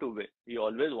wants them to win, he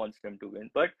always wants them to win,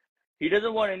 but he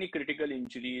doesn't want any critical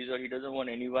injuries or he doesn't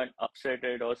want anyone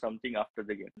upsetted or something after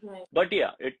the game. Right. But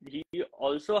yeah, he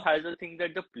also has a thing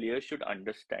that the players should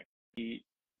understand कि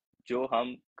जो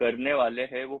हम करने वाले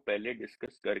हैं वो पहले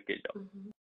discuss करके जाओ. Mm-hmm.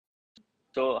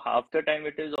 So half the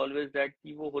time it is always that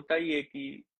कि वो होता ही है कि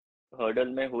हर्डल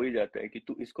में हो ही जाता है कि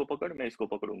तू इसको पकड़, मैं इसको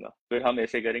पकड़ूंगा, फिर हम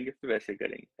ऐसे करेंगे, फिर वैसे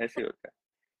करेंगे, ऐसे होता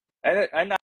है.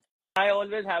 And I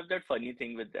always have that funny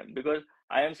thing with them because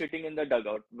I am sitting in the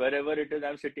dugout. Wherever it is,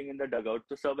 I'm sitting in the dugout.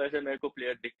 तो सब ऐसे मेरे को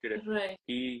प्लेयर दिखते रहते Right.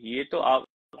 कि ये तो आप,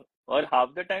 और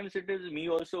half the times it is me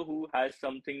also who has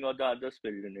something or the other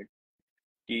spilled in it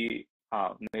कि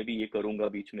हाँ मैं भी ये करूंगा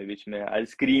बीच में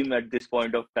I'll scream at this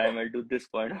point of time, I'll do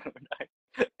this point of time.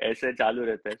 ऐसे चालू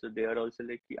रहता है. So they are also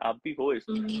like कि आप भी हो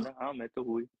इसमें. Mm-hmm. हाँ मैं तो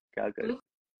हूँ ही, क्या करें.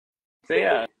 So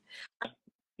yeah, I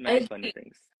many funny agree.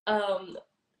 things.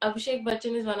 Abhishek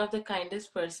Bachchan is one of the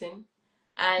kindest person,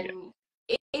 Yeah,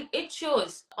 and it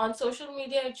shows on social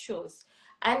media. It shows,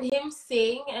 and him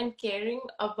saying and caring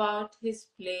about his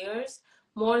players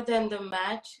more than the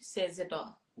match says it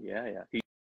all. yeah.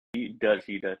 He does,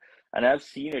 and I've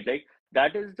seen it. Like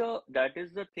that is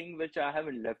the thing which I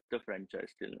haven't left the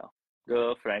franchise till now.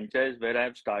 The franchise where I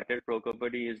have started Pro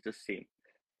Kabaddi is the same,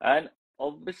 and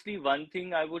obviously one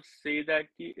thing I would say that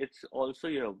it's also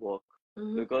your work,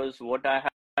 Mm-hmm. because what I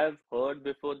have heard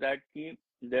before that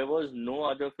there was no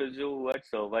other physio who had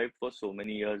survived for so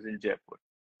many years in Jaipur.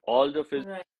 All the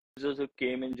Right. physios who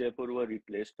came in Jaipur were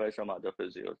replaced by some other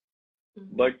physios.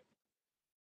 Mm-hmm. But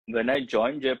when I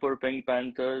joined Jaipur Pink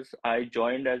Panthers, I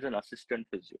joined as an assistant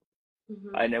physio.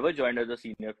 Mm-hmm. I never joined as a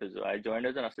senior physio. I joined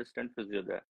as an assistant physio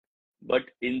there.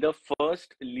 But in the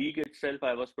first league itself,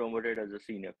 I was promoted as a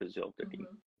senior physio of the team.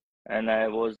 Mm-hmm. And I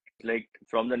was like,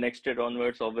 from the next year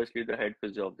onwards, obviously the head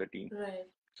physio of the team. Right.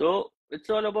 So it's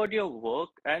all about your work,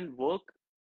 and work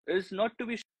is not to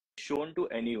be shown to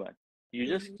anyone. You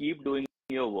just Mm-hmm. keep doing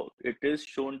your work. It is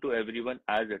shown to everyone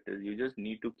as it is. You just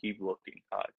need to keep working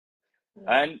hard.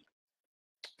 Right. And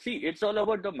see, it's all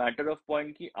about the matter of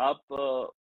point कि आप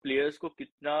players को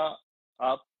कितना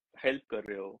आप help कर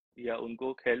रहे हो या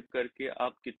उनको हेल्प करके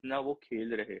आप कितना वो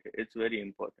खेल रहे हैं. It's very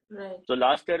important. Right. So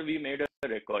last year we made a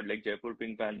record, like Jaipur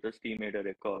Pink Panthers team made a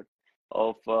record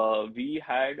of we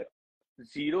had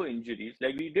zero injuries.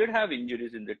 Like we did have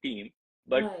injuries in the team,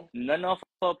 but Right. none of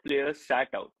our players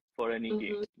sat out for any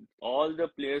game. Mm-hmm. All the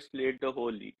players played the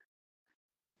whole league,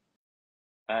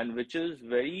 and which is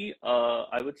very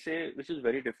I would say which is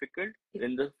very difficult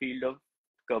in the field of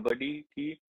kabaddi कि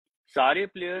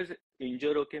सारे players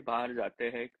injure होके बाहर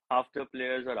जाते हैं. Half the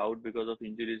players are out because of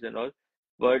injuries and all,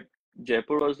 but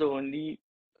Jaipur was the only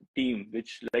team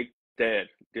which like there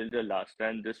till the last,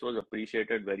 and this was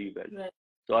appreciated very well. Right.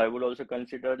 So I would also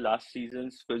consider last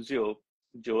season's physio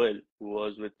Joel, who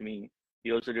was with me,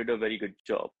 he also did a very good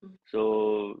job.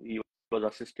 So he was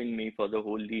assisting me for the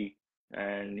whole league,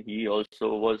 and he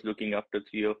also was looking after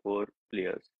 3 or 4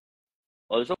 players.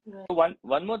 Also, Right.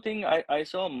 one more thing, I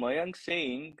saw Mayank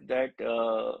saying that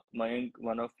Mayank,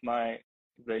 one of my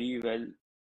very well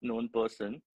known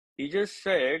person, he just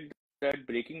said that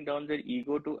breaking down their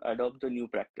ego to adopt the new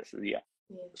practices. Yeah.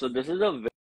 So Yes. this is a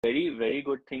very, very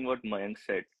good thing what Mayank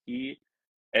said.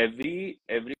 Every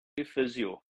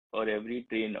physio or every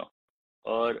trainer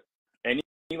or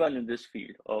anyone in this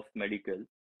field of medical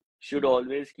should Mm-hmm.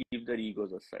 always keep their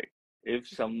egos aside. If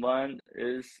someone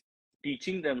is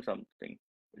teaching them something,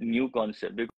 new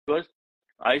concept, because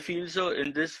I feel so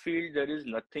in this field there is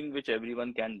nothing which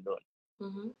everyone can learn.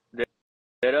 Mm-hmm.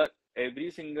 There are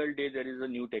every single day there is a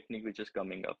new technique which is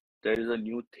coming up. There is a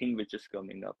new thing which is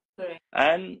coming up. Correct.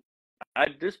 And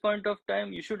at this point of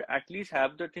time, you should at least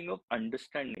have the thing of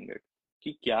understanding it.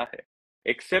 कि क्या है?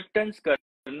 Acceptance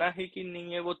करना है कि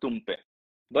नहीं है वो तुम पे,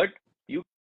 but you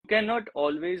can not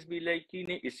always be like कि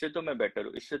नहीं इससे तो मैं बेटर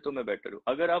हूँ, इससे तो मैं बेटर हूँ.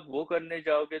 अगर आप वो करने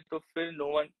जाओगे तो फिर no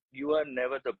one, you are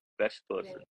never the best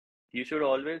person. You should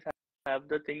always have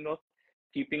the thing of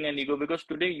keeping an ego, because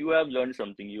today you have learned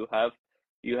something, you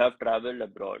have traveled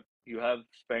abroad, you have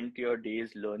spent your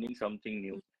days learning something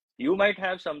new. You might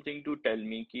have something to tell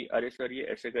me कि अरे sir ये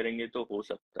ऐसे करेंगे तो हो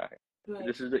सकता है.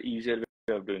 This is the easier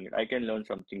way of doing it. I can learn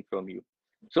something from you.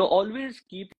 So always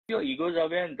keep your egos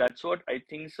away, and that's what I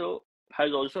think so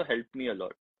has also helped me a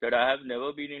lot. That I have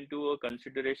never been into a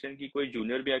consideration कि कोई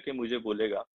junior भी आके मुझे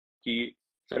बोलेगा कि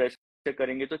sir ऐसे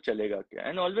करेंगे तो चलेगा क्या,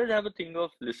 and always have a thing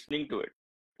of listening to it.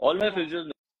 All my physios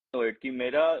no it कि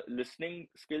मेरा listening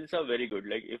skills are very good.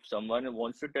 Like if someone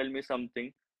wants to tell me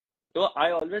something, so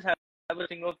I always have a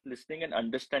thing of listening and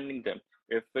understanding them.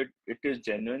 If it is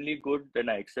genuinely good, then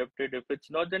I accept it. If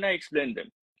it's not, then I explain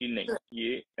them कि नहीं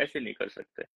ये ऐसे नहीं कर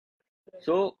सकते.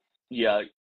 So yeah,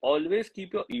 always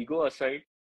keep your ego aside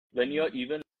when you're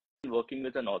even working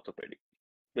with an orthopedic,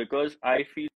 because I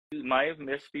feel my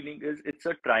best feeling is it's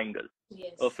a triangle.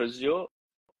 A physio,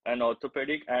 an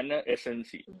orthopedic and a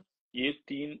SNC. ये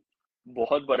तीन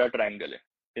बहुत बड़ा triangle है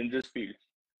in this field.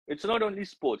 It's not only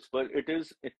sports, but it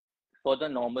is for the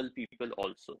normal people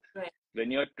also.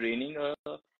 When you're training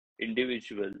a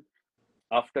individual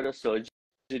after a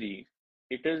surgery,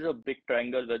 it is a big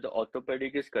triangle where the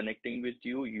orthopedic is connecting with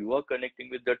you, you are connecting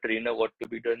with the trainer what to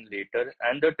be done later,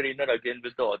 and the trainer again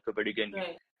with the orthopedic and you.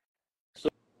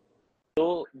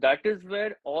 So that is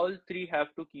where all three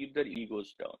have to keep their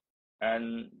egos down.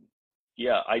 And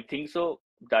yeah, I think so.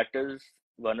 That is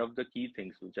one of the key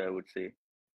things which I would say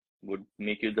would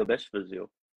make you the best physio.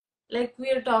 Like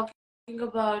we are talking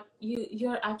about,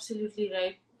 you're absolutely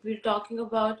right. We're talking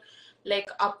about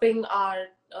like upping our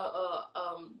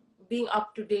being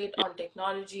up to date on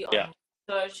technology, on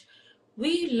research.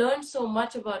 We learned so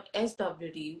much about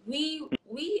SWD.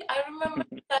 I remember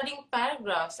studying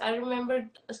paragraphs. I remember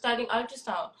studying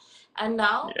ultrasound, and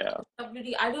now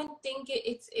SWD, I don't think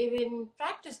it's even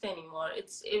practiced anymore.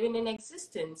 It's even in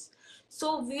existence.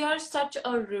 So we are such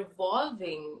a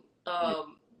revolving,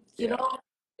 you know,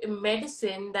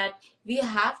 medicine, that we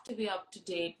have to be up to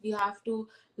date. We have to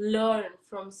learn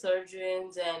from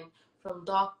surgeons and from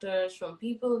doctors, from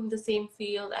people in the same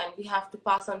field, and we have to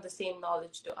pass on the same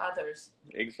knowledge to others.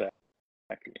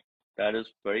 Exactly. That is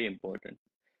very important.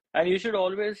 And you should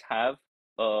always have,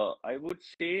 I would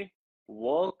say,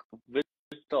 work with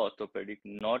the orthopedic,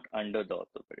 not under the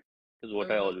orthopedic, is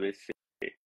what I always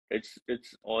say.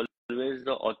 It's always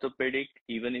the orthopedic,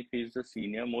 even if he's the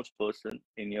senior most person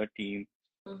in your team,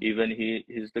 even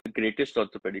he's the greatest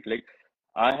orthopedic. Like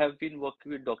I have been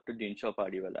working with Dr. Dinshaw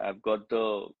Padiwala. I've got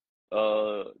the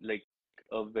like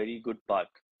a very good path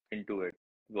into it,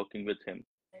 working with him.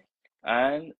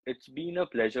 And it's been a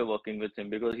pleasure working with him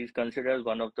because he's considered as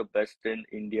one of the best in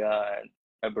India and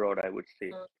abroad, I would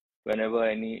say. Whenever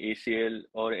any ACL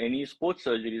or any sports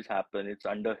surgeries happen, it's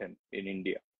under him in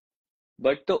India.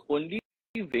 But the only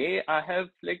way I have,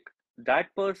 like,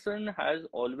 that person has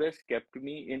always kept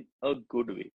me in a good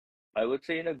way. I would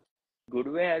say in a good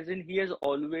way, as in he has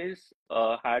always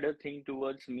had a thing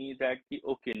towards me that,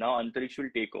 okay, now Antariksha will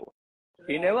take over.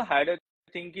 He never had a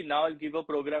thing that now I'll give a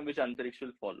program which Antariksha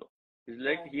will follow. It's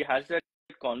like he has that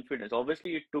confidence.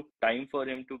 Obviously, it took time for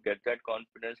him to get that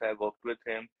confidence. I worked with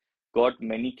him, got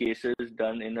many cases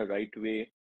done in a right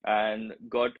way, and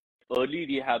got early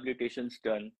rehabilitations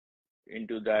done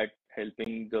into that,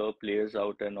 helping the players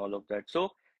out and all of that. So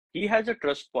he has a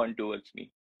trust point towards me.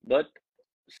 But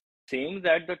saying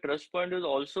that, the trust point is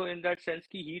also in that sense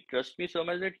that he trusts me so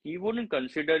much that he wouldn't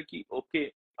consider that,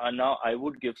 okay, now I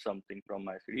would give something from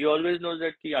my side. He always knows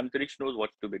that Antariksha knows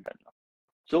what to be done now.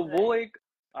 So वो एक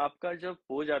आपका जब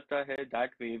हो जाता है, that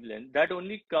wavelength, that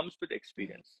only comes with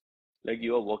experience. Like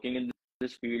you are working in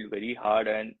this field very hard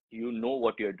and you know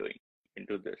what you're doing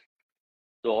into this.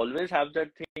 So always have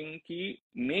that thing ki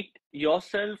make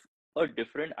yourself a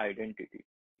different identity.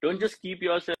 Don't just keep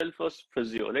yourself as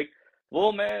physio. Like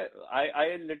वो मैं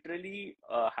I literally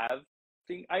have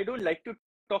thing. I don't like to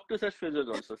talk to such physios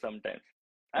also sometimes.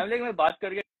 I'm like मैं बात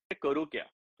करके करूँ क्या?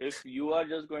 If you are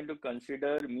just going to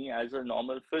consider me as a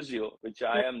normal physio, which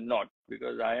I am not,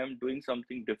 because I am doing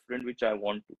something different which I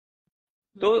want to.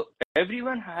 So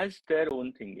everyone has their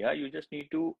own thing. Yeah, you just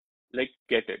need to like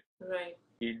get it. Right.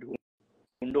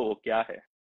 ढूंढो वो क्या है.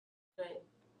 Right.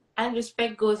 And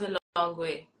respect goes a long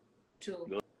way too.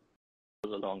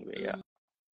 Goes a long way, yeah.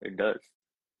 It does.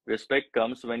 Respect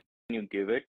comes when you give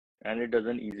it, and it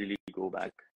doesn't easily go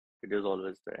back. It is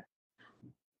always there.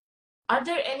 Are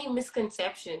there any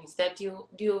misconceptions that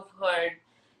you've heard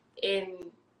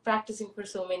in practicing for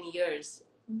so many years,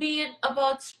 be it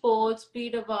about sports, be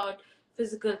it about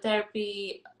physical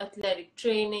therapy, athletic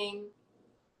training.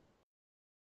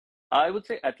 I would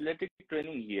say athletic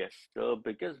training, yes. The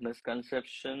biggest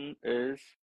misconception is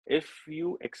if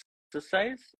you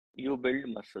exercise, you build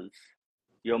muscles.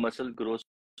 Your muscle grows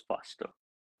faster.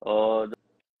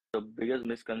 The biggest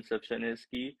misconception is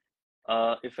ki,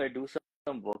 if I do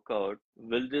some workout,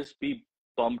 will this be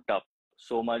pumped up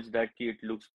so much that ki it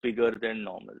looks bigger than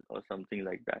normal or something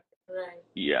like that? Right.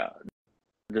 Yeah,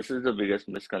 this is the biggest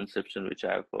misconception which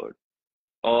I have heard.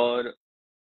 Or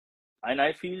And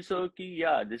I feel so ki,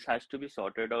 yeah, this has to be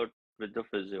sorted out with the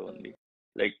physio only.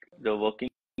 Like the working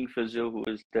physio who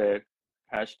is there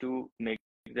has to make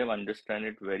them understand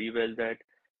it very well that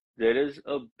there is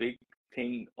a big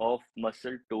thing of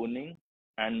muscle toning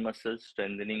and muscle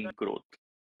strengthening growth.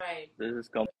 Right. This is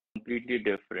completely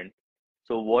different.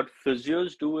 So what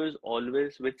physios do is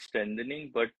always with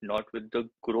strengthening, but not with the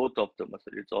growth of the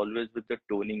muscle. It's always with the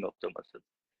toning of the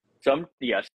muscle.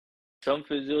 Yes, some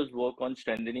physios work on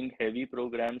strengthening heavy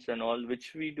programs and all,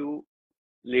 which we do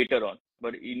later on.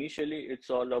 But initially,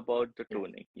 it's all about the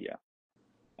toning. Yeah.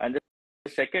 And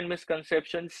the second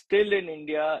misconception still in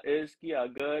India is कि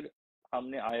अगर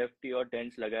हमने IFT और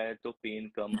TENS लगाया तो pen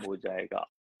कम हो जाएगा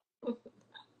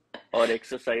और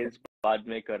exercise बाद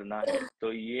में करना है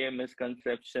तो ये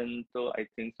मिसकंसेप्शन तो I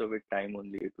think so with time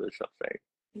only it will subside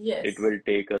Yes. it will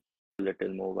take a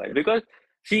little more while because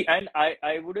see and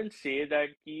I wouldn't say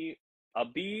that ki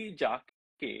abhi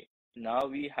jaake now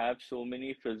we have so many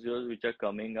physios which are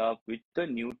coming up with the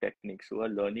new techniques who are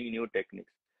learning new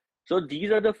techniques, so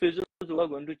these are the physios who are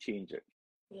going to change it.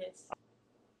 Yes.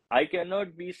 I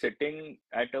cannot be sitting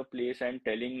at a place and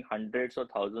telling hundreds or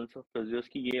thousands of physios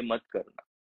कि ये मत करना.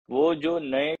 वो जो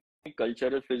नए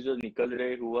cultural physios निकल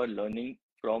रहे who are learning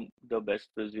from the best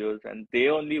physios and they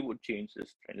only would change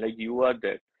this trend. Like you are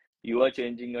there, you are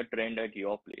changing a trend at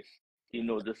your place. You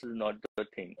know this is not the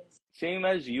thing. Same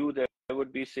as you, there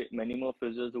would be many more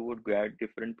physios who would go at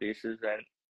different places and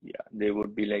yeah, they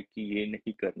would be like कि ये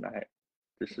नहीं करना है.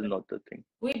 This is not the thing.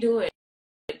 We do it.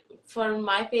 For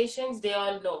my patients, they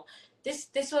all know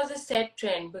this was a set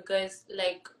trend because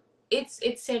like it's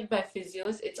set by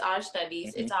physios, it's our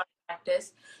studies, Mm-hmm. it's our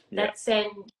practice Yeah,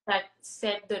 that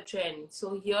set the trend.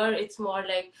 So here it's more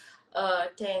like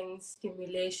TENS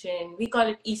stimulation, we call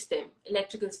it e-stim,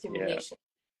 electrical yeah, stimulation.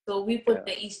 So we put yeah,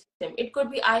 the e-stim, it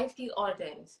could be IFT or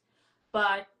TENS,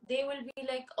 but they will be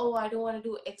like, oh, I don't want to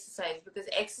do exercise because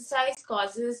exercise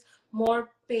causes more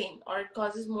pain or it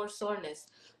causes more soreness,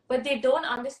 but they don't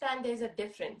understand there's a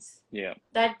difference. yeah.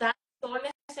 That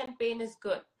soreness and pain is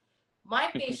good. My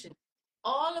patients,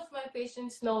 all of my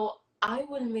patients know I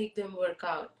will make them work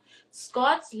out.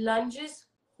 Squats, lunges,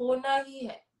 hona hi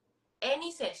hai.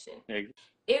 Any session.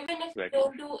 Even if you Exactly.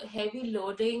 don't do heavy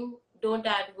loading, don't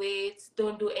add weights,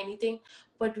 don't do anything,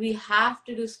 but we have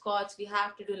to do squats, we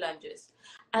have to do lunges.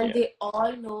 And Yeah. they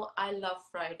all know I love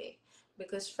Friday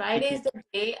because Friday is the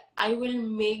day I will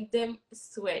make them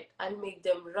sweat. I'll make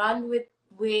them run with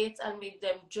weights, I'll make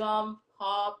them jump,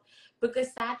 hop,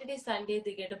 because Saturday, Sunday,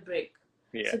 they get a break.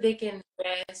 Yeah. So they can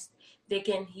rest, they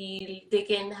can heal, they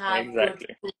can have good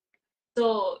Exactly. food.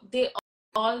 So they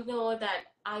all know that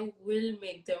I will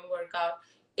make them work out.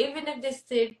 Even if they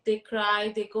sit, they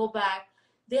cry, they go back,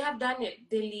 they have done it.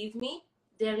 They leave me.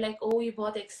 They're like, oh, ये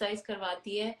बहुत exercise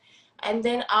करवाती है. And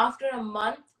then after a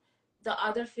month, the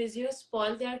other physios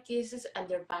spoil their cases and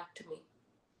they're back to me.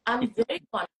 I'm very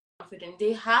confident.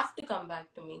 They have to come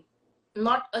back to me.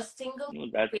 Not a single No,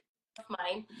 patient of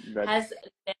mine that's has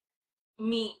left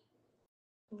me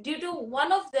due to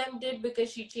one of them did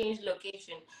because she changed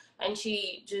location and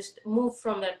she just moved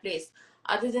from that place.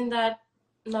 Other than that,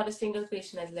 not a single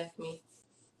patient has left me.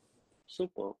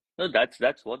 super. No,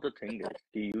 that's what the thing is.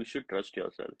 कि you should trust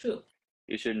yourself. True.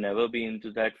 You should never be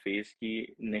into that phase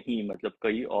कि नहीं मतलब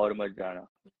कहीं और मत जाना.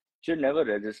 You should never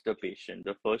resist the patient.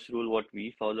 The first rule what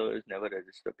we follow is never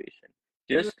resist the patient.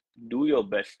 Just do your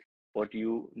best. What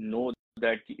you know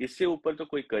that कि इससे ऊपर तो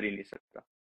कोई कर ही नहीं सकता.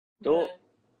 तो Right.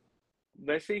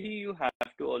 वैसे ही you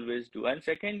have to always do. And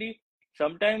secondly,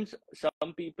 sometimes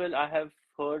some people I have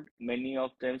heard many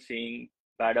of them saying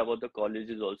bad about the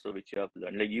colleges also which you have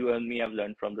learned. Like you and me have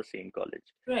learned from the same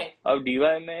college. Right. अब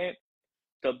DY में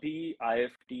तभी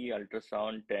IFT,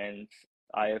 ultrasound, TENS,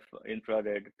 IF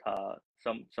infrared था,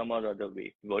 some other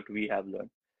way what we have learned.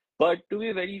 But to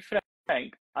be very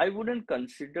frank, I wouldn't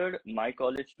consider my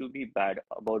college to be bad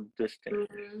about this thing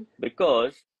Mm-hmm.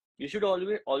 because you should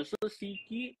always also see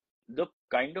ki the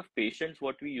kind of patients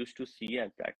what we used to see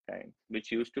at that time,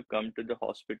 which used to come to the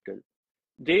hospital,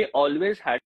 they always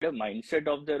had a mindset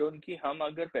of their own कि हम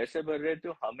अगर पैसे भर रहे हैं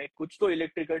तो हमें कुछ तो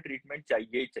इलेक्ट्रिकल ट्रीटमेंट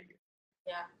चाहिए ही चाहिए.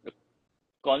 Yeah. The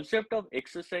concept of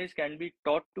exercise can be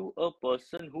taught to a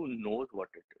person who knows what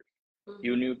it is.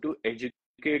 You need to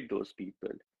educate those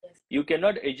people. Yes. You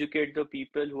cannot educate the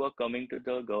people who are coming to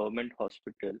the government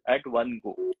hospital at one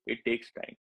go. It takes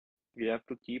time. You have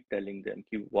to keep telling them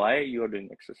why you are doing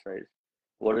exercise,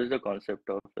 what is the concept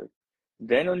of it.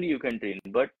 Then only you can train.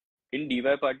 But in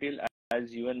D.Y.Patil,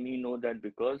 as you and me know that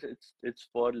because it's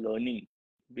for learning,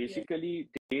 basically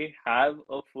they have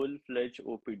a full-fledged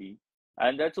OPD,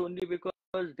 and that's only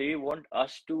because they want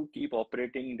us to keep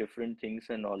operating different things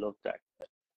and all of that.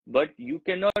 But you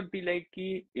cannot be like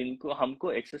कि इनको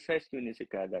हमको exercise क्यों नहीं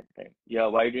सिखाया that time? Yeah,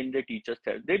 why didn't they teach us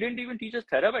therapy? They didn't even teach us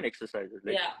TheraBand exercises.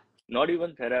 Like Yeah. not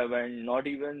even TheraBand, not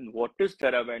even what is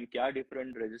TheraBand, क्या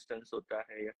different resistance होता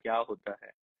है या क्या होता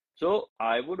है. So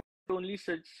I would only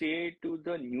say to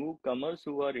the newcomers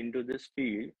who are into this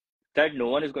field that no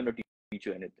one is going to teach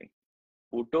you anything.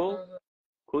 उठो,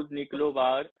 खुद निकलो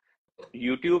बाहर.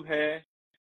 YouTube है,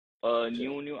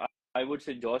 new I would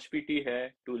say Josh PT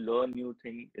hai to learn new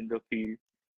thing in the field,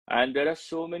 and there are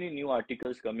so many new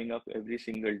articles coming up every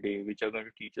single day which are going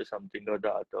to teach you something or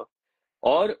the other.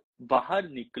 और बाहर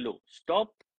निकलो.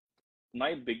 Stop.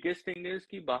 My biggest thing is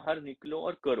कि बाहर निकलो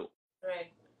और करो.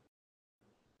 Right.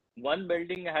 One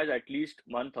building has at least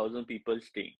 1,000 people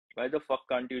staying. Why the fuck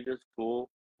can't you just go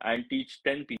and teach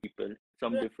 10 people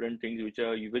some different things which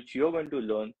you're going to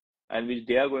learn and which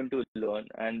they are going to learn,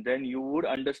 and then you would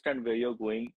understand where you're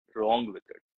going wrong with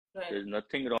it. Right. There's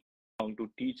nothing wrong to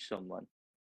teach someone.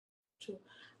 True.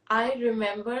 I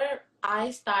remember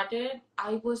I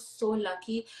was so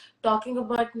lucky talking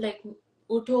about like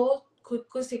Utho khud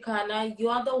ko sikhana. You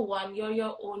are the one, you're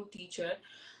your own teacher.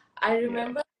 I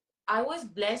remember I was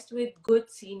blessed with good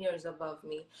seniors above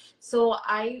me. So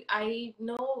I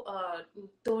know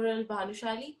Toral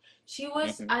Bhanushali. She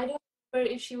was, I don't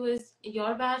remember if she was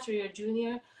your batch or your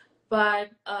junior, but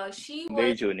she was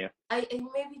Way junior.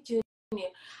 maybe junior.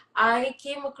 I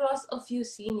came across a few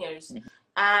seniors,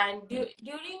 and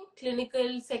during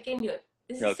clinical second year,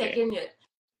 this is second year,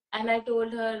 and I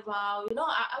told her, wow,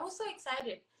 I was so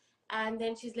excited. And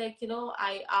then she's like,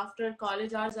 I after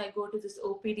college hours I go to this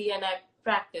OPD and I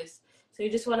practice. So you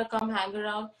just want to come hang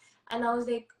around? And I was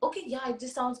like, okay, yeah, it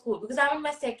just sounds cool because I'm in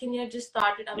my second year, just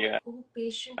started. I'm like, oh,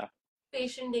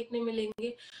 patient देखने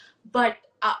मिलेंगे. But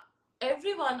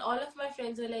everyone, all of my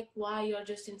friends were like, why you're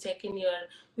just in second year?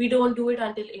 We don't do it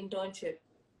until internship.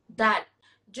 That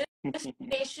just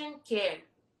patient care,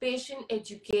 patient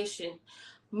education.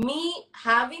 Me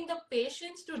having the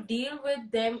patience to deal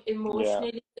with them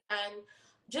emotionally and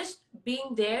just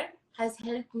being there has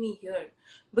helped me here,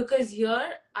 because here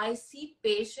I see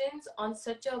patients on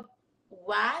such a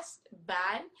vast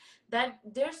band that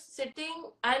they're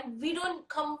sitting, and we don't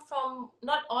come from,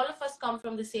 not all of us come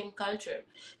from the same culture.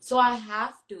 So I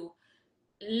have to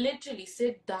literally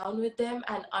sit down with them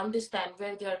and understand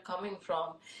where they are coming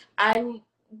from, and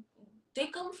they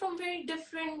come from very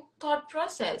different thought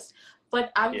process.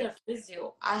 But I'm their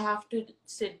physio. I have to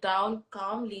sit down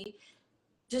calmly,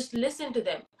 just listen to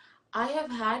them. I have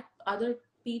had other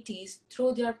PTs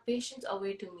throw their patients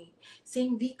away to me,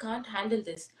 saying we can't handle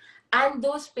this. And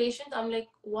those patients, I'm like,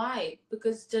 why?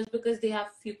 Because just because they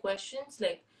have few questions,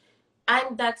 like,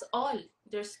 and that's all.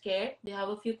 They're scared. They have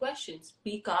a few questions.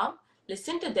 Be calm,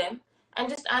 listen to them, and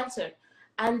just answer.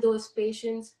 And those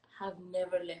patients have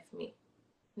never left me.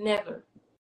 Never.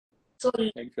 So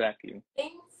Exactly.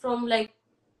 from like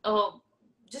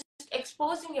just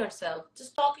exposing yourself,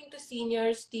 just talking to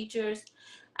seniors, teachers,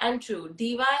 and true.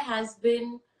 DY has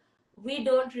been, we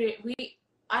don't we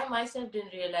I myself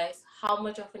didn't realize how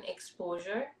much of an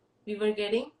exposure we were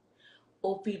getting.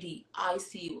 OPD,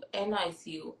 ICU,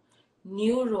 NICU,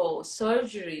 neuro,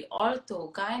 surgery,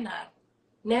 ortho, gynac.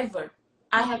 Never.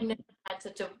 I have never had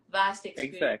such a vast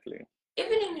experience. Exactly.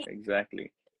 Even in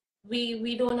Exactly.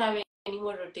 we don't have any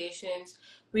more rotations,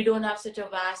 we don't have such a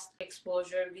vast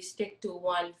exposure, we stick to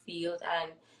one field,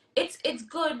 and it's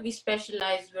good, we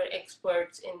specialize, we're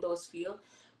experts in those fields.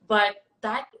 But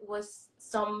that was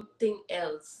something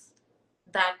else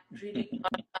that really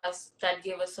taught us, that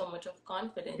gave us so much of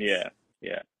confidence.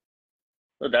 Yeah.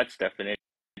 So that's definitely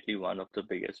one of the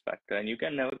biggest factor, and you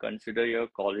can never consider your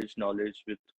college knowledge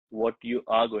with what you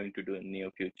are going to do in near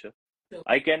future. True.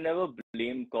 I can never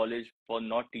blame college for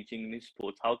not teaching me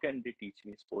sports. How can they teach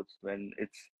me sports when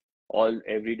it's all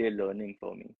everyday learning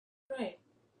for me? Right.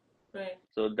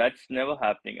 So that's never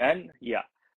happening. And yeah,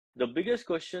 the biggest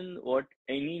question what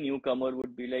any newcomer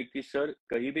would be like कि sir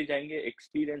कहीं भी जाएंगे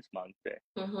experience मांगते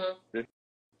हैं. This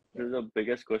is the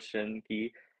biggest question कि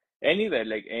anywhere,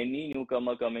 like any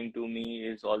newcomer coming to me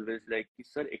is always like कि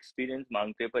sir experience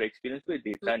मांगते हैं पर experience कोई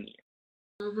देता नहीं है.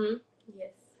 Mm-hmm.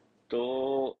 Yes.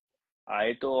 So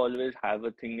I to always have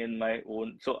a thing in my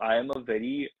own. So I am a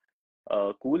very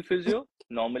cool physio.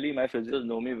 Normally my physios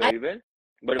know me very well.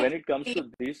 But when it comes to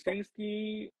these things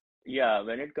की yeah,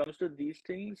 when it comes to these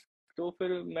things तो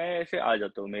फिर मैं ऐसे आ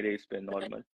जाता हूँ मेरे इस पे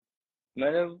नॉर्मल.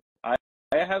 मैंने I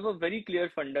I have a very clear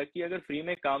फंडा कि अगर फ्री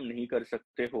में काम नहीं कर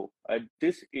सकते हो at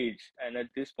this age and at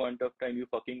this point of time you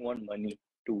fucking want money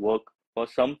to work for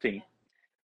something,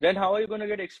 then how are you going to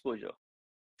get exposure?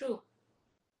 True.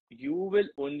 You will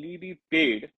only be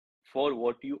paid for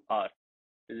what you are.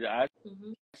 It's as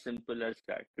Mm-hmm. simple as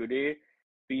that. Today,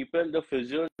 people, the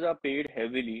physios are paid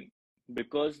heavily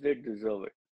because they deserve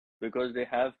it, because they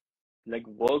have like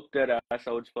worked their ass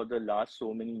out for the last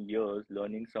so many years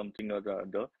learning something or the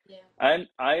other. Yeah. And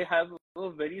I have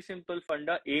a very simple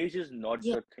funda. Age is not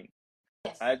the thing.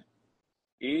 Yes.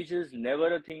 Age is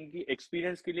never a thing कि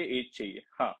experience के लिए age चाहिए.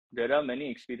 हाँ, there are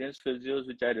many experienced physios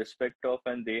which I respect of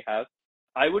and they have,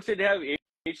 I would say they have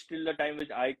age till the time which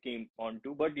I came on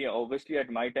to, but yeah, obviously at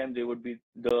my time they would be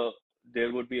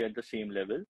there would be at the same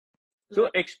level. So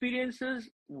Right. experience is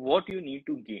what you need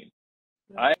to gain.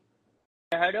 Right.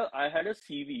 I had a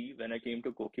CV when I came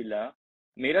to Kokila.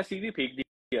 मेरा CV फेंक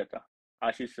दिया था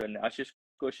आशीष sir ने. आशीष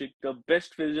Kaushik, the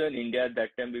best physio in India at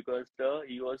that time because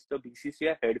he was the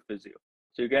BCCI head physio.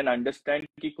 So you can understand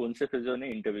कि कौन से physio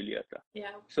ने interview लिया था.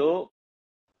 Yeah. So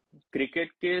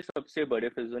क्रिकेट के सबसे बड़े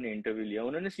फिजियो ने इंटरव्यू लिया,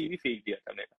 उन्होंने सीवी फेंक दिया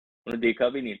था मेरा, उन्होंने देखा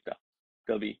भी नहीं था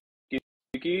कभी,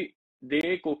 क्योंकि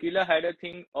दे कोकिला had a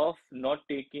thing of not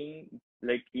taking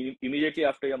like immediately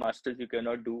after your masters you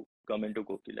cannot do come into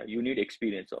Kokila, you need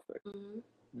experience of it. Mm-hmm.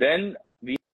 Then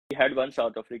we had one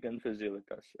South African physio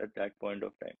with us at that point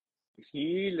of time.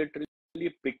 He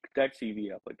literally picked that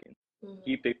CV up again. Mm-hmm.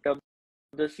 He picked up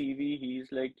the CV.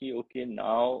 He's like okay,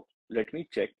 now let me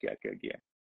check kya kya kiya.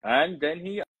 And then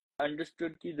he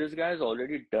understood that this guy has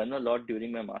already done a lot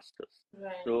during my masters.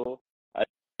 Right. So at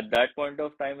that point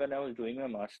of time when I was doing my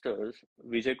masters,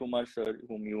 Vijay Kumar sir,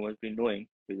 whom you must be knowing,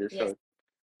 Vijay Yes. sir,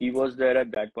 he was there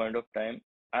at that point of time.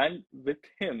 And with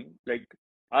him, like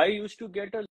I used to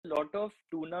get a lot of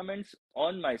tournaments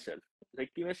on myself. Like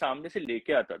कि मैं सामने से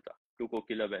लेके आता था to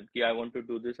Kokila when कि I want to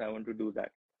do this, I want to do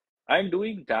that. And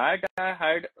doing that, I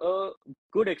had a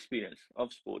good experience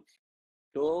of sports.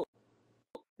 So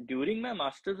during my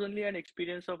masters only an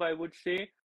experience of I would say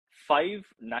 5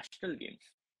 national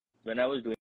games when I was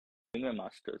doing my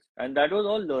masters, and that was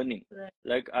all learning. Right.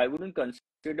 Like I wouldn't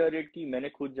consider it कि मैंने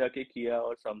खुद जाके किया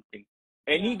or something.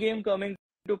 Any game coming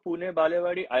to Pune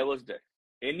Balewadi, I was there.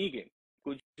 Any game,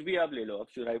 कुछ भी आप ले लो,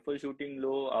 आप rifle shooting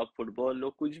लो, आप football लो,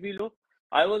 कुछ भी लो,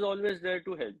 I was always there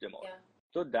to help them out. Yeah.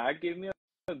 So that gave me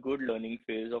a good learning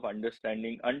phase of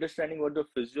understanding what the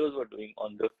physios were doing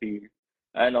on the field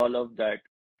and all of that.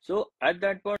 So at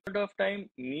that point of time,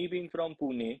 me being from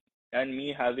Pune and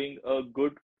me having a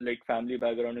good like family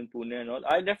background in Pune and all,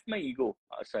 I left my ego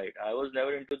aside. I was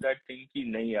never into that thing कि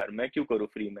नहीं यार मैं क्यों करूँ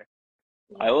free में.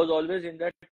 I was always in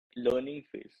that learning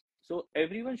phase. So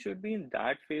everyone should be in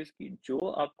that phase कि जो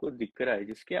आपको दिख रहा है,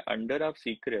 जिसके अंडर आप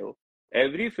सीख रहे हो,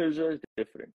 every physio is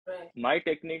different. Right. My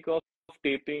technique of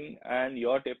taping and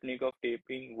your technique of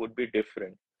taping would be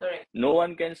different. Correct. No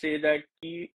one can say that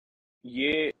कि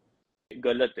ये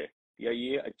गलत है या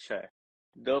ये अच्छा है.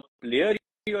 The player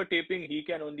you're taping, he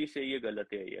can only say ये गलत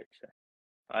है या ये अच्छा है.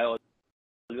 I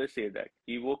always say that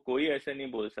कि वो कोई ऐसे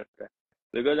नहीं बोल सकता है.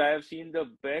 Because I have seen the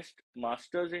best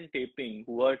masters in taping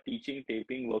who are teaching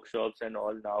taping workshops and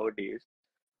all nowadays,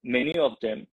 many of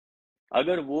them,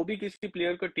 अगर वो भी किसी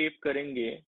प्लेयर को टेप करेंगे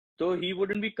तो he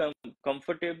wouldn't be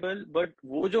comfortable, but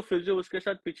वो जो फिजियो उसके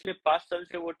साथ पिछले 5 साल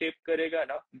से वो टेप करेगा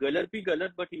ना, गलत भी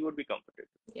गलत, but he would be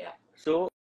comfortable. Yeah. So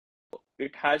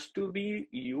it has to be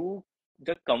you,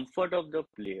 the comfort of the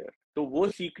player. तो वो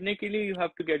सीखने के लिए you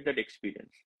have to get that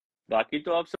experience. बाकी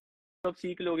तो आप सब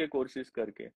सीख लोगे कोर्सेज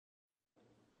करके.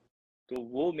 तो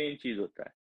वो मेन चीज होता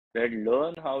है that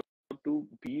learn how to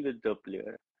be with the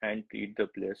player and treat the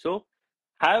player. So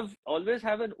always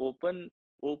have an open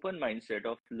mindset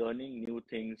of learning new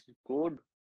things. Go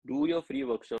do your free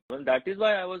workshop, and that is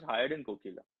why I was hired in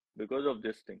Kokila because of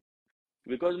this thing.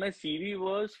 Because my CV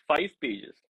was 5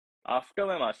 pages after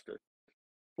my master's.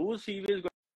 Whose CV is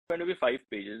going to be 5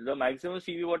 pages? The maximum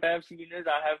CV what I have seen is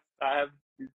I have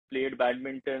played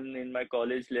badminton in my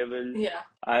college level. Yeah.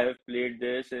 I have played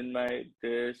this in my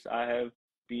this. I have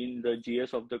been the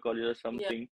GS of the college or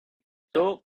something.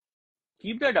 So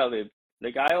keep that away.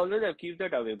 Like I always have, keep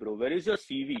that away, bro. Where is your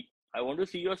CV? I want to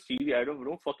see your CV. I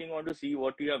don't fucking want to see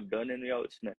what you have done in your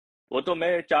usme. वो तो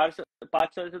मैं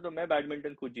 5 साल से तो मैं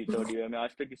badminton खुद जीता हूँ DY में,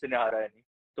 आज तक किसी ने हारा है नहीं,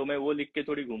 तो मैं वो लिख के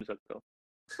थोड़ी घूम सकता हूँ.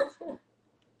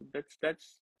 That's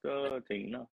the thing,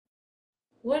 na.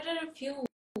 What are a few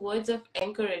words of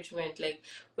encouragement, like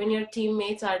when your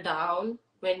teammates are down,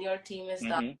 when your team is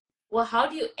down? Mm-hmm. Well, how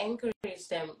do you encourage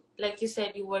them? Like you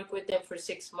said, you work with them for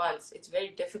 6 months. It's very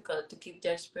difficult to keep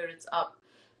their spirits up,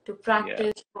 to Yeah.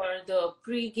 practice for the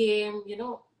pre-game,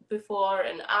 before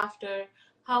and after.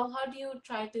 How do you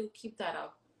try to keep that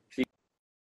up?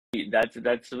 See,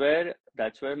 that's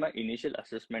where my initial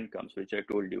assessment comes, which I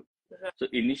told you. Right. So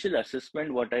initial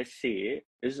assessment, what I say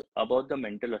is about the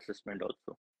mental assessment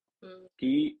also. Mm.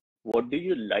 Ki, what do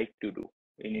you like to do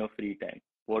in your free time?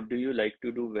 What do you like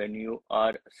to do when you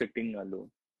are sitting alone?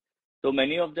 So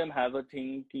many of them have a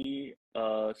thing कि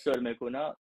sir मेरे को ना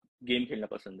game खेलना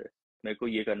पसंद है, मेरे को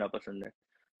ये करना पसंद है,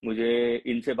 मुझे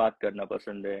इनसे बात करना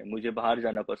पसंद है, मुझे बाहर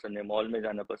जाना पसंद है, मॉल में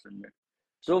जाना पसंद है.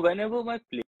 So whenever my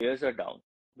players are down,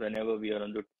 whenever we are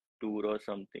on the tour or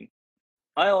something,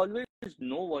 I always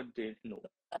know what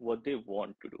they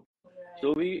want to do.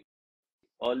 So we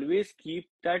always keep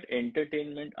that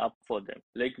entertainment up for them.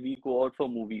 Like we go out for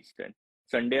movies then.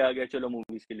 Sunday आ गया, चलो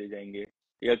movies के लिए जाएंगे,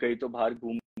 या कहीं तो बाहर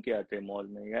घूम के आते हैं मॉल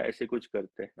में, या ऐसे कुछ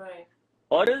करते हैं. Right.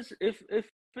 Or else if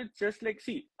it's just like,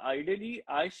 see, ideally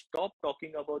I stop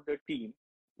talking about the team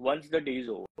once the day is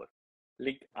over.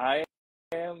 Like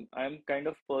I'm kind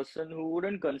of person who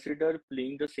wouldn't consider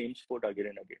playing the same sport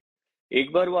again and again.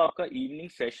 एक बार वो आपका evening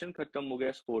session खत्म हो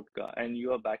गया sport का and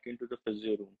you are back into the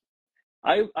physio room,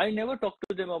 I never talk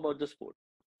to them about the sport.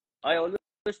 I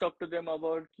always talk to them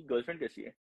about कि girlfriend कैसी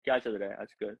है, क्या चल रहा है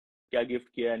आजकल, क्या गिफ्ट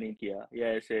किया नहीं किया, या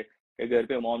ऐसे, या घर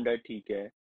पे मॉम डैड ठीक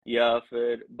है, या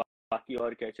फिर बाकी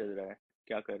और क्या चल रहा है,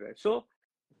 क्या कर रहा है. So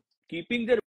keeping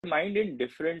their mind in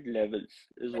different levels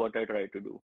is what I try to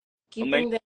do.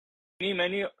 Keeping them.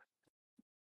 Many,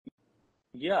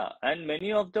 yeah, and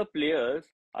many of the players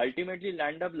ultimately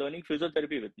land up learning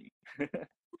physiotherapy with me.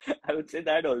 I would say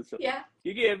that also. Yeah.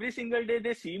 क्योंकि every single day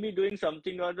they see me doing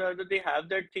something or the other, they have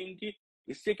that thing कि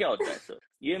इससे क्या होता है sir,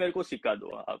 ये मेरे को सिखा दो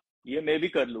आप, ये मैं भी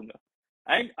कर लूंगा.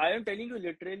 And I am telling you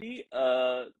literally,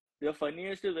 the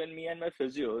funniest is when me and my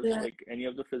physios, Yeah. like any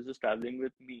of the physios traveling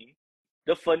with me,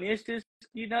 the funniest is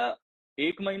कि ना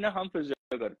 1 महीना हम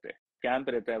फिजियो करते हैं, कैंप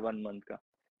रहता है 1 मंथ का.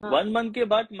 1 मंथ के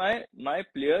बाद my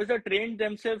players are trained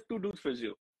themselves to do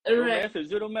physio. तो मैं Right.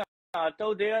 फिजियो रूम में आता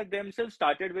हूँ, they are themselves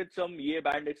started with some ये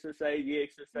band exercise, ये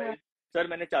exercise. सर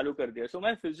मैंने चालू कर दिया. So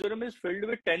my physio room is filled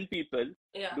with 10 people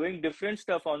Yeah. doing different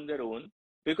stuff on their own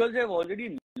because they have already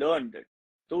learned it.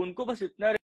 तो उनको बस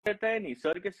इतना रहता है, नहीं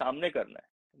सर के सामने करना है,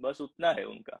 बस उतना है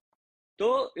उनका. तो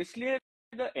इसलिए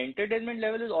the entertainment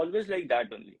level is always like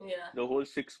that only. Yeah. The whole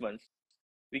 6 months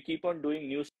we keep on doing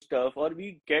new stuff, or we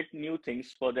get new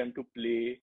things for them to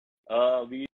play.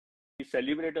 We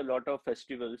celebrate a lot of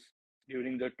festivals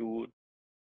during the tour.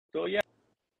 So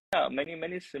yeah,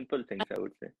 many simple things I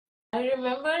would say. I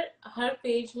remember her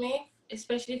page में,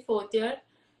 especially 4th year,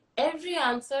 every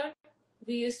answer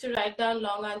we used to write down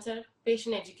long answer,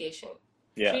 patient education.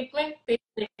 Yeah. Treatment,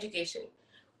 patient education.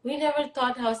 We never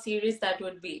thought how serious that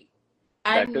would be.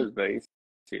 That And is very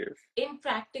serious. in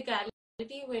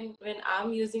practicality, when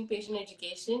I'm using patient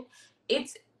education,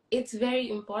 it's very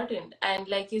important. And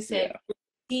like you said, Yeah. you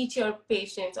teach your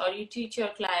patients or you teach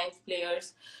your clients,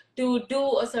 players, to do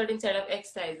a certain set of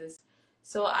exercises.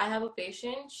 So I have a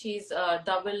patient, she's a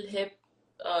double hip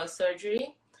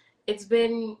surgery. It's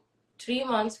been 3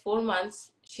 months, 4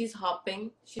 months. She's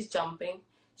hopping, she's jumping,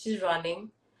 she's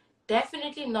running.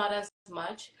 Definitely not as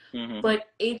much, Mm-hmm. but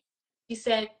she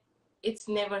said it's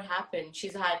never happened.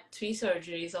 She's had 3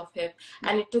 surgeries of hip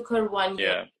and it took her 1 year.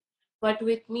 Yeah. But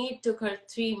with me, it took her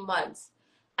 3 months.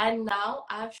 And now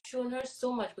I've shown her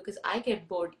so much because I get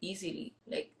bored easily.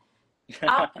 Like,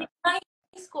 आप कितना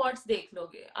ही squats देख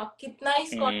लोगे, आप कितना ही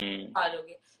squats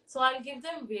मारोगे. So I'll give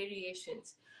them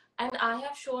variations. And I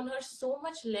have shown her so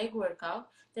much leg workout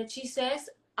that she says,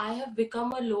 I have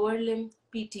become a lower limb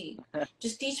PT.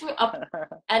 Just teach me up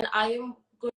and I am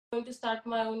going to start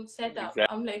my own setup. Exactly.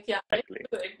 I'm like, yeah, I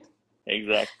do it.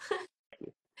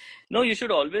 Exactly. No, you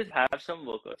should always have some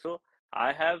workouts. So I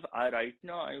right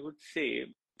now I would say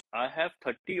I have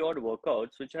 30 odd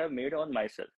workouts which I have made on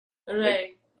myself. Right.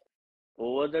 Like,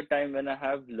 over the time when I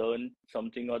have learned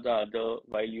something or the other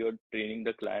while you're training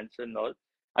the clients and all,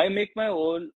 I make my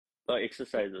own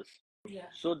exercises. Yeah.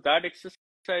 So that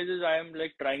exercises I am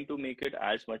like trying to make it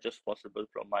as much as possible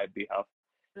from my behalf.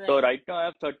 Right. So right now I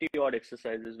have 30 odd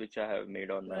exercises which I have made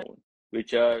on my own,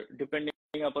 which are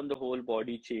depending upon the whole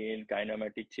body chain,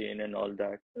 kinematic chain and all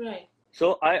that. Right.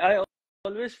 So I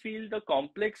always feel the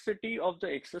complexity of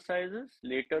the exercises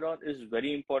later on is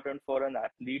very important for an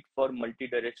athlete for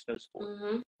multi-directional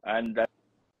sport. And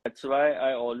that's why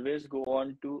I always go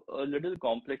on to a little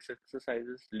complex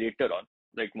exercises later on.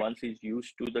 Like once he's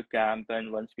used to the camp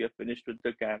and once we are finished with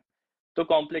the camp, the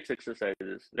complex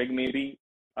exercises. Like maybe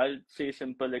I'll say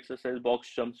simple exercise,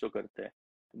 box jumps जो करते हैं.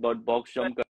 But box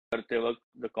jump करते वक्त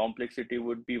the complexity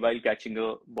would be while catching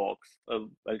a while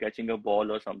catching a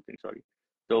ball or something. Sorry.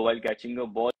 So while catching a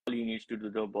ball, he needs to do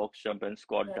the box jump and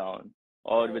squat down.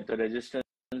 Or with the resistance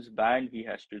band, he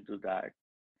has to do that.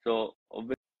 So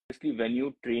obviously, when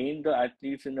you train the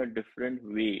athletes in a different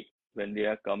way, when they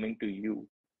are coming to you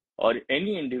or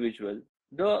any individual,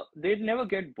 they never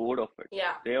get bored of it.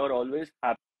 They are always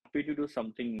happy to do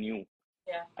something new.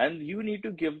 And you need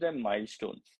to give them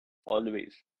milestones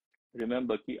always.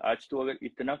 Remember कि आज तो अगर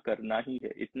इतना करना ही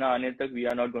है, इतना आने तक we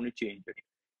are not going to change it.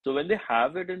 So when they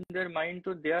have it in their mind,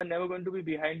 so they are never going to be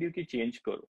behind you कि change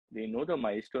करो. They know the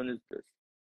milestone is this.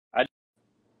 At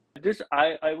this,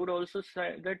 I would also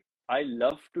say that I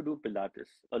love to do Pilates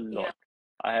a lot.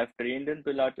 I have trained in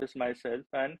Pilates myself,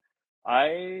 and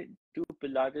I do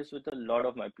Pilates with a lot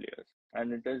of my players,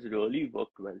 and it has really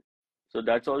worked well. So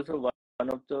that's also one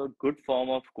of the good form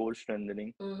of core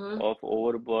strengthening of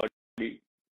overall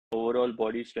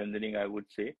body strengthening, I would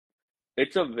say.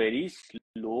 It's a very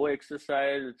slow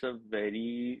exercise. It's a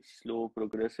very slow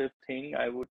progressive thing. I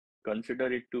would consider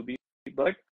it to be,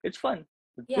 but it's fun.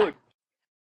 It's good.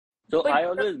 So But I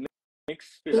always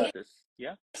mix Pilates.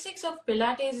 Yeah. basics of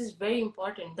Pilates is very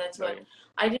important. That's what Right.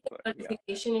 I did a Yeah.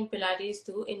 certification in Pilates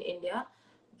too in India.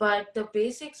 But the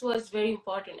basics was very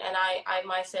important, and I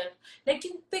myself, like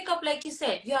you pick up, like you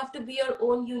said, you have to be your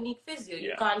own unique physio. You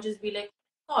Yeah. can't just be like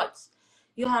squats.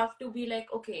 You have to be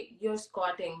like, okay, you're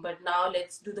squatting, but now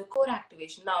let's do the core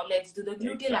activation. Now let's do the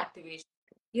gluteal activation.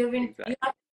 You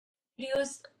have to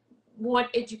use what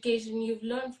education you've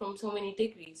learned from so many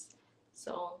degrees.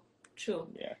 So true.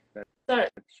 Yeah, Sir,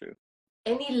 that's true.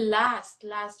 any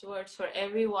last words for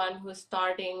everyone who's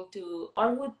starting to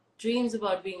or who dreams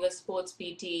about being a sports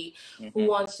PT, who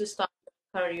wants to start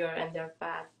their career and their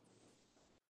path?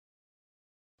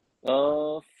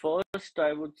 First,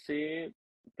 I would say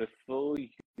before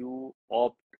you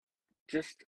opt,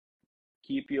 just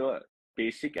keep your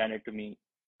basic anatomy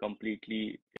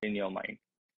completely in your mind.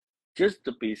 Just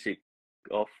the basic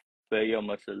of where your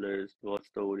muscle is, what's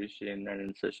the origin and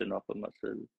insertion of a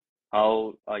muscle,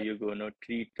 how are you going to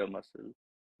treat the muscle,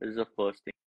 is the first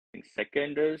thing.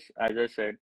 Second is, as I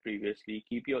said previously,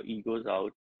 keep your egos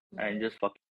out and just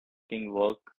fucking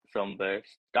work somewhere.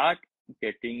 Start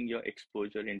getting your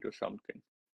exposure into something,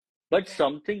 but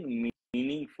something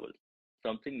meaningful,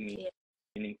 something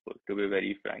meaningful, to be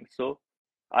very frank. So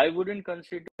I wouldn't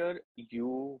consider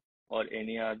you or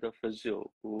any other physio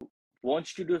who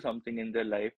wants to do something in their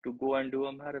life to go and do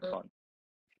a marathon.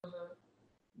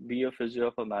 Be a physio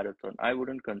of a marathon. I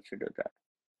wouldn't consider that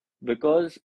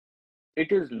because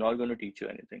it is not going to teach you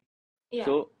anything.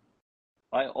 So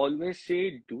I always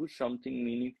say do something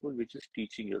meaningful which is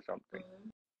teaching you something.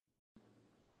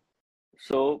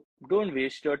 So don't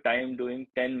waste your time doing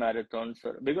 10 marathons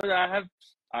because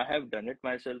I have done it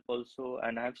myself also,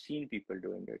 and I have seen people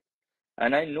doing it.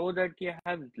 And I know that I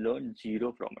have learned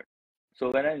zero from it.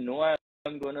 So when I know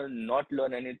I'm gonna not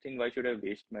learn anything, why should I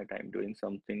waste my time doing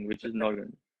something which is not going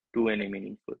to do any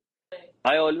meaningful?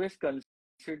 I always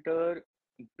consider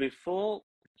before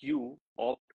you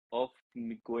opt of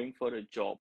going for a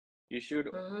job, you should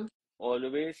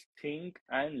always think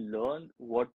and learn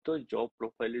what the job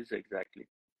profile is exactly.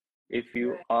 If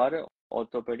you are an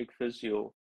orthopedic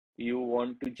physio, you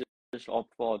want to just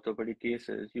opt for orthopedic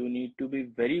cases, you need to be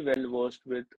very well versed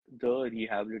with the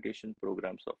rehabilitation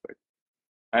programs of it.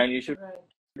 And you should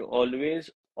always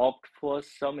opt for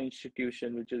some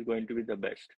institution which is going to be the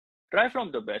best. Try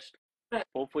from the best.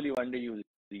 Hopefully one day you will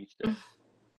reach there.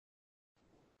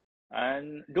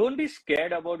 And don't be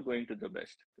scared about going to the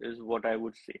best, is what I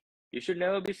would say. You should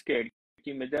never be scared.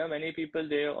 There are many people,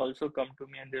 they also come to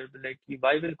me and they'll be like,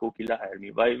 why will Kokila hire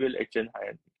me? Why will HN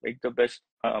hire me? Like the best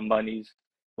Ambanis,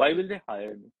 why will they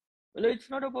hire me? Well, it's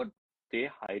not about they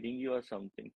hiring you or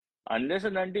something. Unless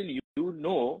and until you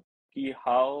know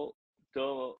how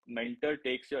the mentor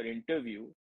takes your interview,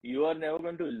 you are never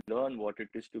going to learn what it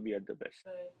is to be at the best.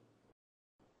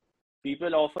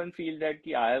 People often feel that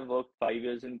I have worked 5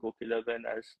 years in Kokilaben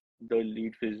as the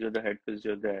lead physio, the head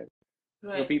physio there.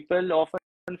 So people often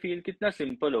feel kitna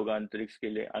simple hoga Antariksha ke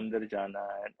liye andar jana,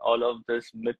 and all of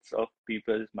this myths of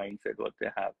people's mindset what they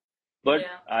have. But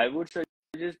I would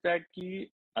suggest that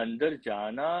andar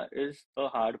jana is a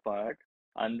hard part,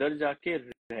 andar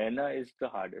jaake rehna is the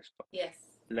hardest part.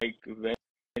 like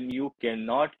when you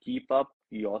cannot keep up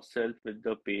yourself with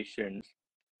the patients,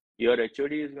 your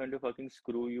HOD is going to fucking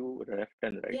screw you left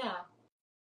and right. Yeah.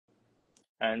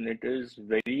 And it is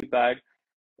very bad,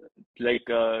 like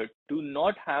to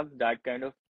not have that kind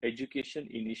of education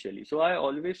initially. So I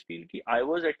always feel कि I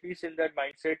was at least in that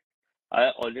mindset. I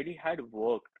already had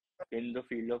worked in the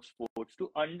field of sports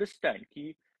to understand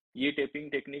कि ये taping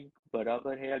technique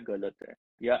बराबर है या गलत है,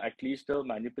 या at least the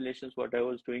manipulations what I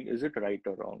was doing, is it right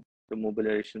or wrong, the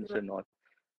mobilizations and all.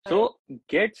 So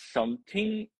get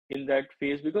something in that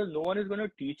phase, because no one is going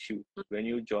to teach you when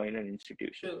you join an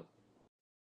institution. True.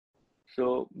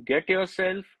 So get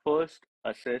yourself first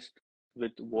assessed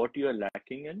with what you are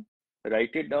lacking in.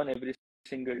 Write it down every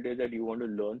single day that you want to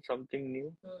learn something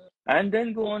new, and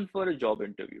then go on for a job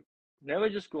interview. Never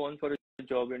just go on for a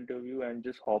job interview and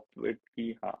just hop with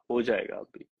कि हाँ हो जाएगा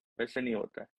अभी. वैसे नहीं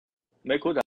होता है. मैं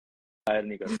खुद हायर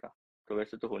नहीं करता, तो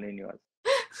वैसे तो होने ही नहीं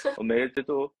वाला. और मेरे से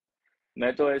तो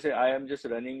मैं तो ऐसे I am just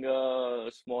running a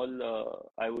small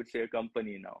I would say a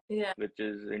company now, Yeah. which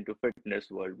is into fitness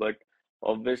world. But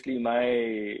obviously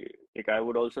I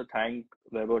would also thank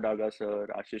Vaibhav Daga sir,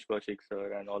 Ashish Kaushik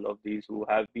sir, and all of these who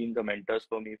have been the mentors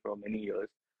for me for many years.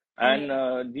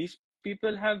 And these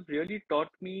people have really taught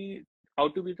me how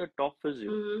to be the top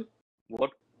physio,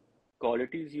 what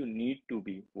qualities you need to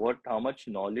be, how much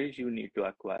knowledge you need to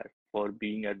acquire for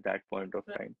being at that point of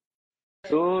time.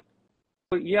 So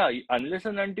yeah, unless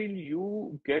and until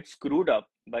you get screwed up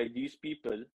by these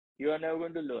people, you are never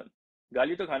going to learn.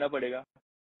 गाली तो खाना पड़ेगा.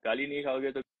 गाली नहीं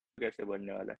खाओगे तो कैसे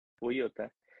बढ़ने वाला है? वही होता है.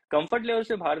 कंफर्ट लेवल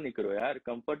से बाहर निकलो यार.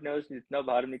 कंफर्ट लेवल से जितना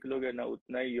बाहर निकलोगे ना,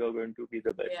 उतना ही you are going to be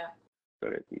the best. Yeah.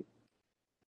 Correctly.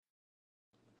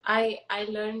 I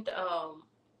learned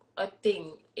a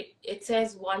thing. It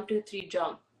says 1, 2, 3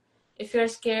 jump. If you're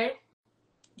scared,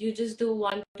 you just do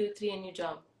 1, 2, 3 and you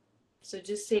jump. So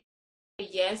just say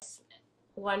yes,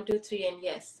 1, 2, 3 and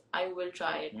yes, I will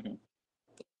try it.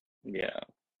 Yeah.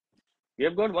 We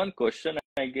have got one question,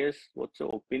 I guess. What's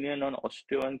your opinion on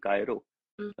osteo and chiro?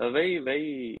 A very,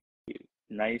 very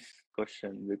nice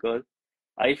question, because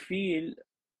I feel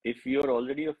if you're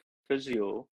already a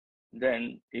physio,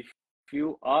 then if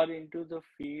you are into the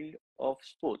field of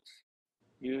sports,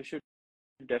 you should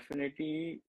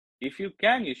definitely, if you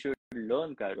can, you should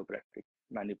learn chiropractic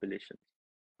manipulations.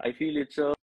 I feel it's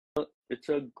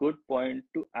a good point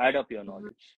to add up your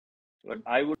knowledge. But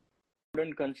I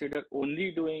wouldn't consider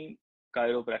only doing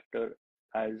chiropractor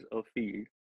as a field,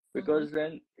 because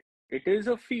then it is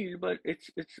a field, but it's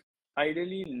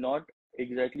ideally not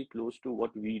exactly close to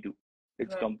what we do.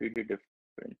 It's completely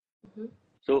different.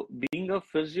 So being a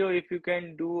physio, if you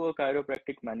can do a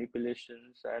chiropractic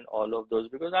manipulations and all of those,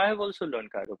 because I have also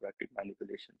learned chiropractic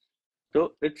manipulations.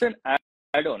 So it's an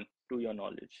add-on to your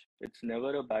knowledge. It's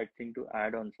never a bad thing to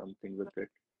add on something with it.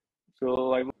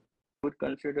 So I would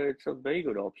consider it's a very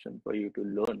good option for you to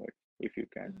learn it if you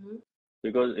can.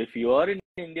 Because if you are in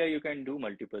India, you can do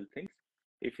multiple things.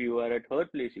 If you are at her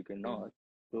place, you cannot.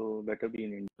 So better be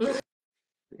in India.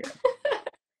 Yeah.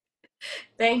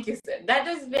 Thank you, sir. That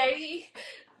was very,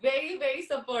 very, very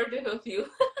supportive of you.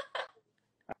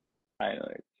 I know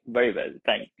it very well.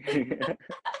 Thank you.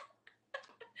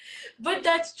 But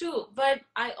that's true. But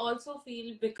I also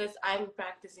feel, because I'm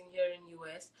practicing here in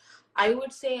US, I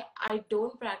would say I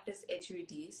don't practice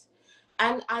HVDs,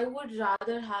 and I would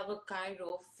rather have a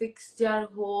chiro fix their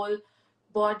whole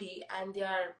body and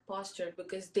their posture,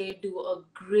 because they do a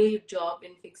great job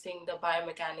in fixing the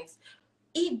biomechanics.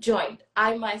 Each joint,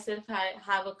 I myself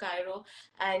have a chiro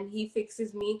and he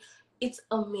fixes me. It's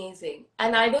amazing,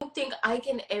 and I don't think I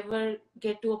can ever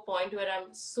get to a point where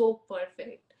I'm so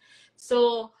perfect.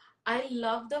 So I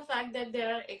love the fact that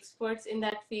there are experts in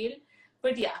that field.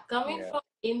 But yeah, coming from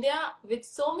India with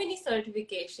so many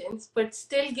certifications but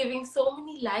still giving so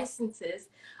many licenses,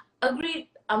 agreed,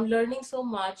 I'm learning so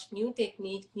much, new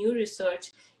technique, new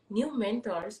research, new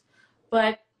mentors,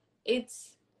 but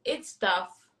it's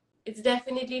tough. It's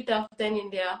definitely tough than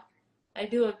India. I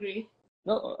do agree.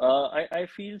 No, I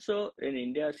feel so in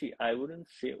India. See, I wouldn't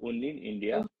say only in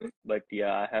India, but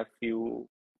yeah, I have few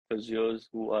physios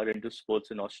who are into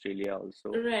sports in Australia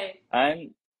also. Right.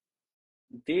 And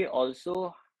they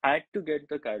also had to get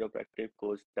the chiropractic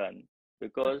course done,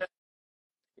 because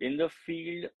in the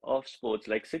field of sports,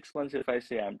 like 6 months, if I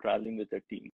say I'm traveling with a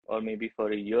team, or maybe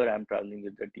for a year I'm traveling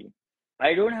with the team,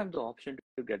 I don't have the option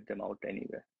to get them out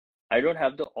anywhere. I don't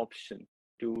have the option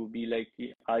to be like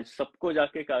कि आज सबको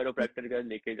जाके chiropractor का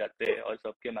लेके जाते हैं और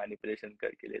सबके manipulation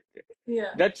करके लेते हैं.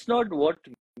 Yeah. That's not what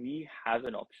we have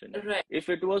an option. Right. If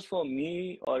it was for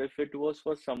me, or if it was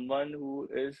for someone who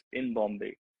is in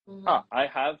Bombay, I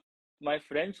have my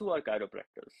friends who are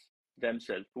chiropractors.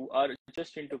 themselves who are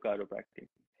just into chiropractic.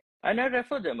 And I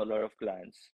refer them a lot of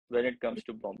clients when it comes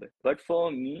to Bombay. But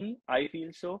for me, I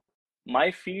feel so.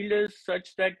 My field is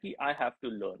such that I have to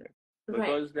learn it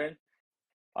because then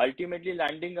ultimately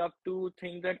landing up to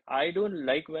think that I don't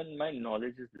like when my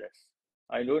knowledge is less.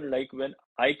 I don't like when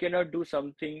I cannot do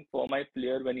something for my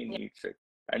player when he needs it.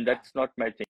 And that's not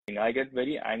my thing. I get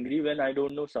very angry when I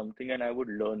don't know something and I would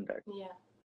learn that.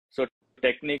 So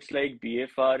techniques like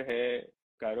BFR hai,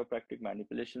 chiropractic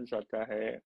manipulations aata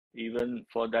hai, even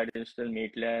for that instance,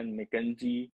 Maitland,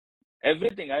 McKenzie,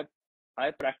 everything.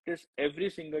 I practice every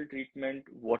single treatment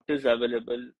what is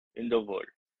available in the world.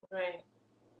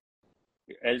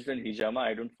 Else than hijama,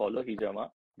 I don't follow hijama,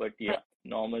 but yeah,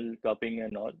 normal cupping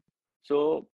and all.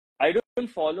 So I don't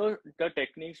follow the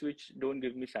techniques which don't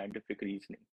give me scientific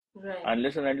reasoning.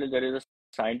 Unless and until there is a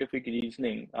scientific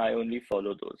reasoning, I only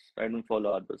follow those. I don't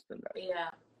follow others than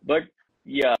that. But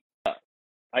yeah,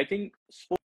 I think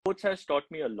sports has taught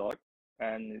me a lot,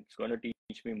 and it's going to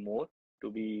teach me more to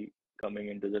be coming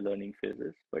into the learning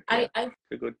phases. But yeah, it's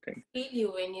a good thing. I feel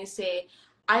you when you say,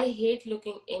 I hate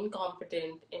looking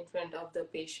incompetent in front of the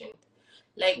patient.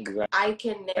 Like, Exactly. I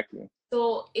can never.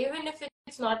 So even if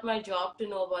it's not my job to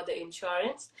know about the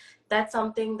insurance, that's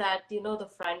something that, the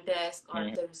front desk or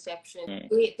the reception,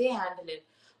 they handle it.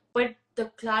 But the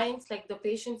clients, like the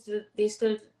patients,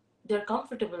 they're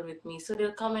comfortable with me. So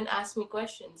they'll come and ask me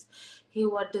questions. Hey,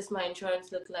 what does my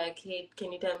insurance look like? Hey,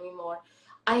 can you tell me more?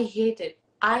 I hate it.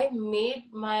 I made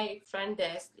my front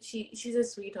desk, she's a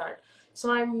sweetheart.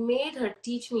 So I made her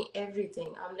teach me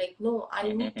everything. I'm like, no,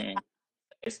 I need to have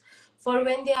answers for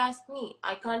when they ask me.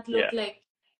 I can't look like,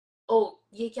 oh,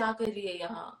 ye kya kar rahi hai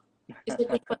yahan? Isme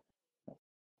kuch pata.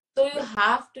 So you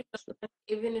have to,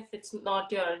 even if it's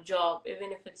not your job,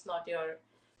 even if it's not your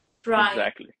prime.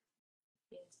 Exactly.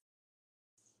 Yes.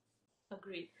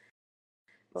 Agreed.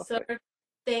 Perfect. Sir,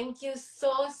 thank you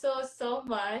so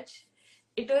much.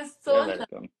 It was so You're nice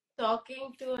welcome.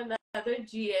 talking to another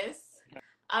GS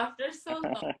after so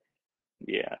long.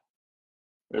 Yeah,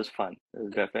 it was fun. It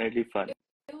was definitely fun.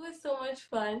 It was so much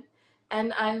fun,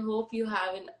 and I hope you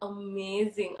have an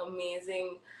amazing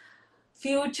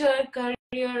future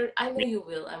career. I know you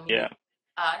will. I mean, Yeah. you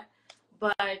are,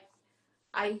 but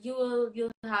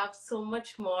you'll have so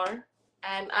much more,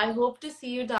 and I hope to see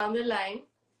you down the line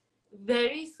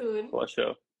very soon. For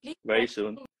sure. Please Very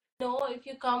soon. know if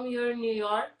you come here in New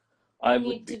York, I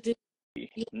would be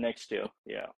next year.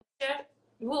 Yeah.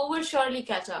 We'll surely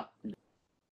catch up.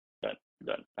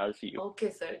 Done. I'll see you.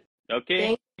 Okay, sir.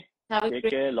 Okay. Take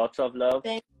care. Lots of love.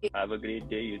 Thank you. Have a great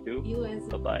day, you too. You as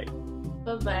well. Bye-bye.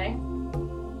 Bye-bye.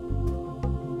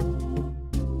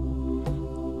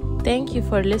 Thank you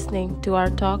for listening to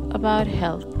our talk about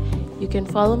health. You can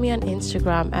follow me on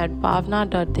Instagram at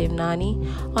bhavna.devnani,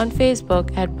 on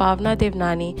Facebook at bhavna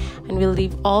devnani, and we'll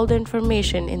leave all the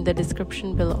information in the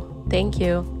description below. Thank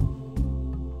you.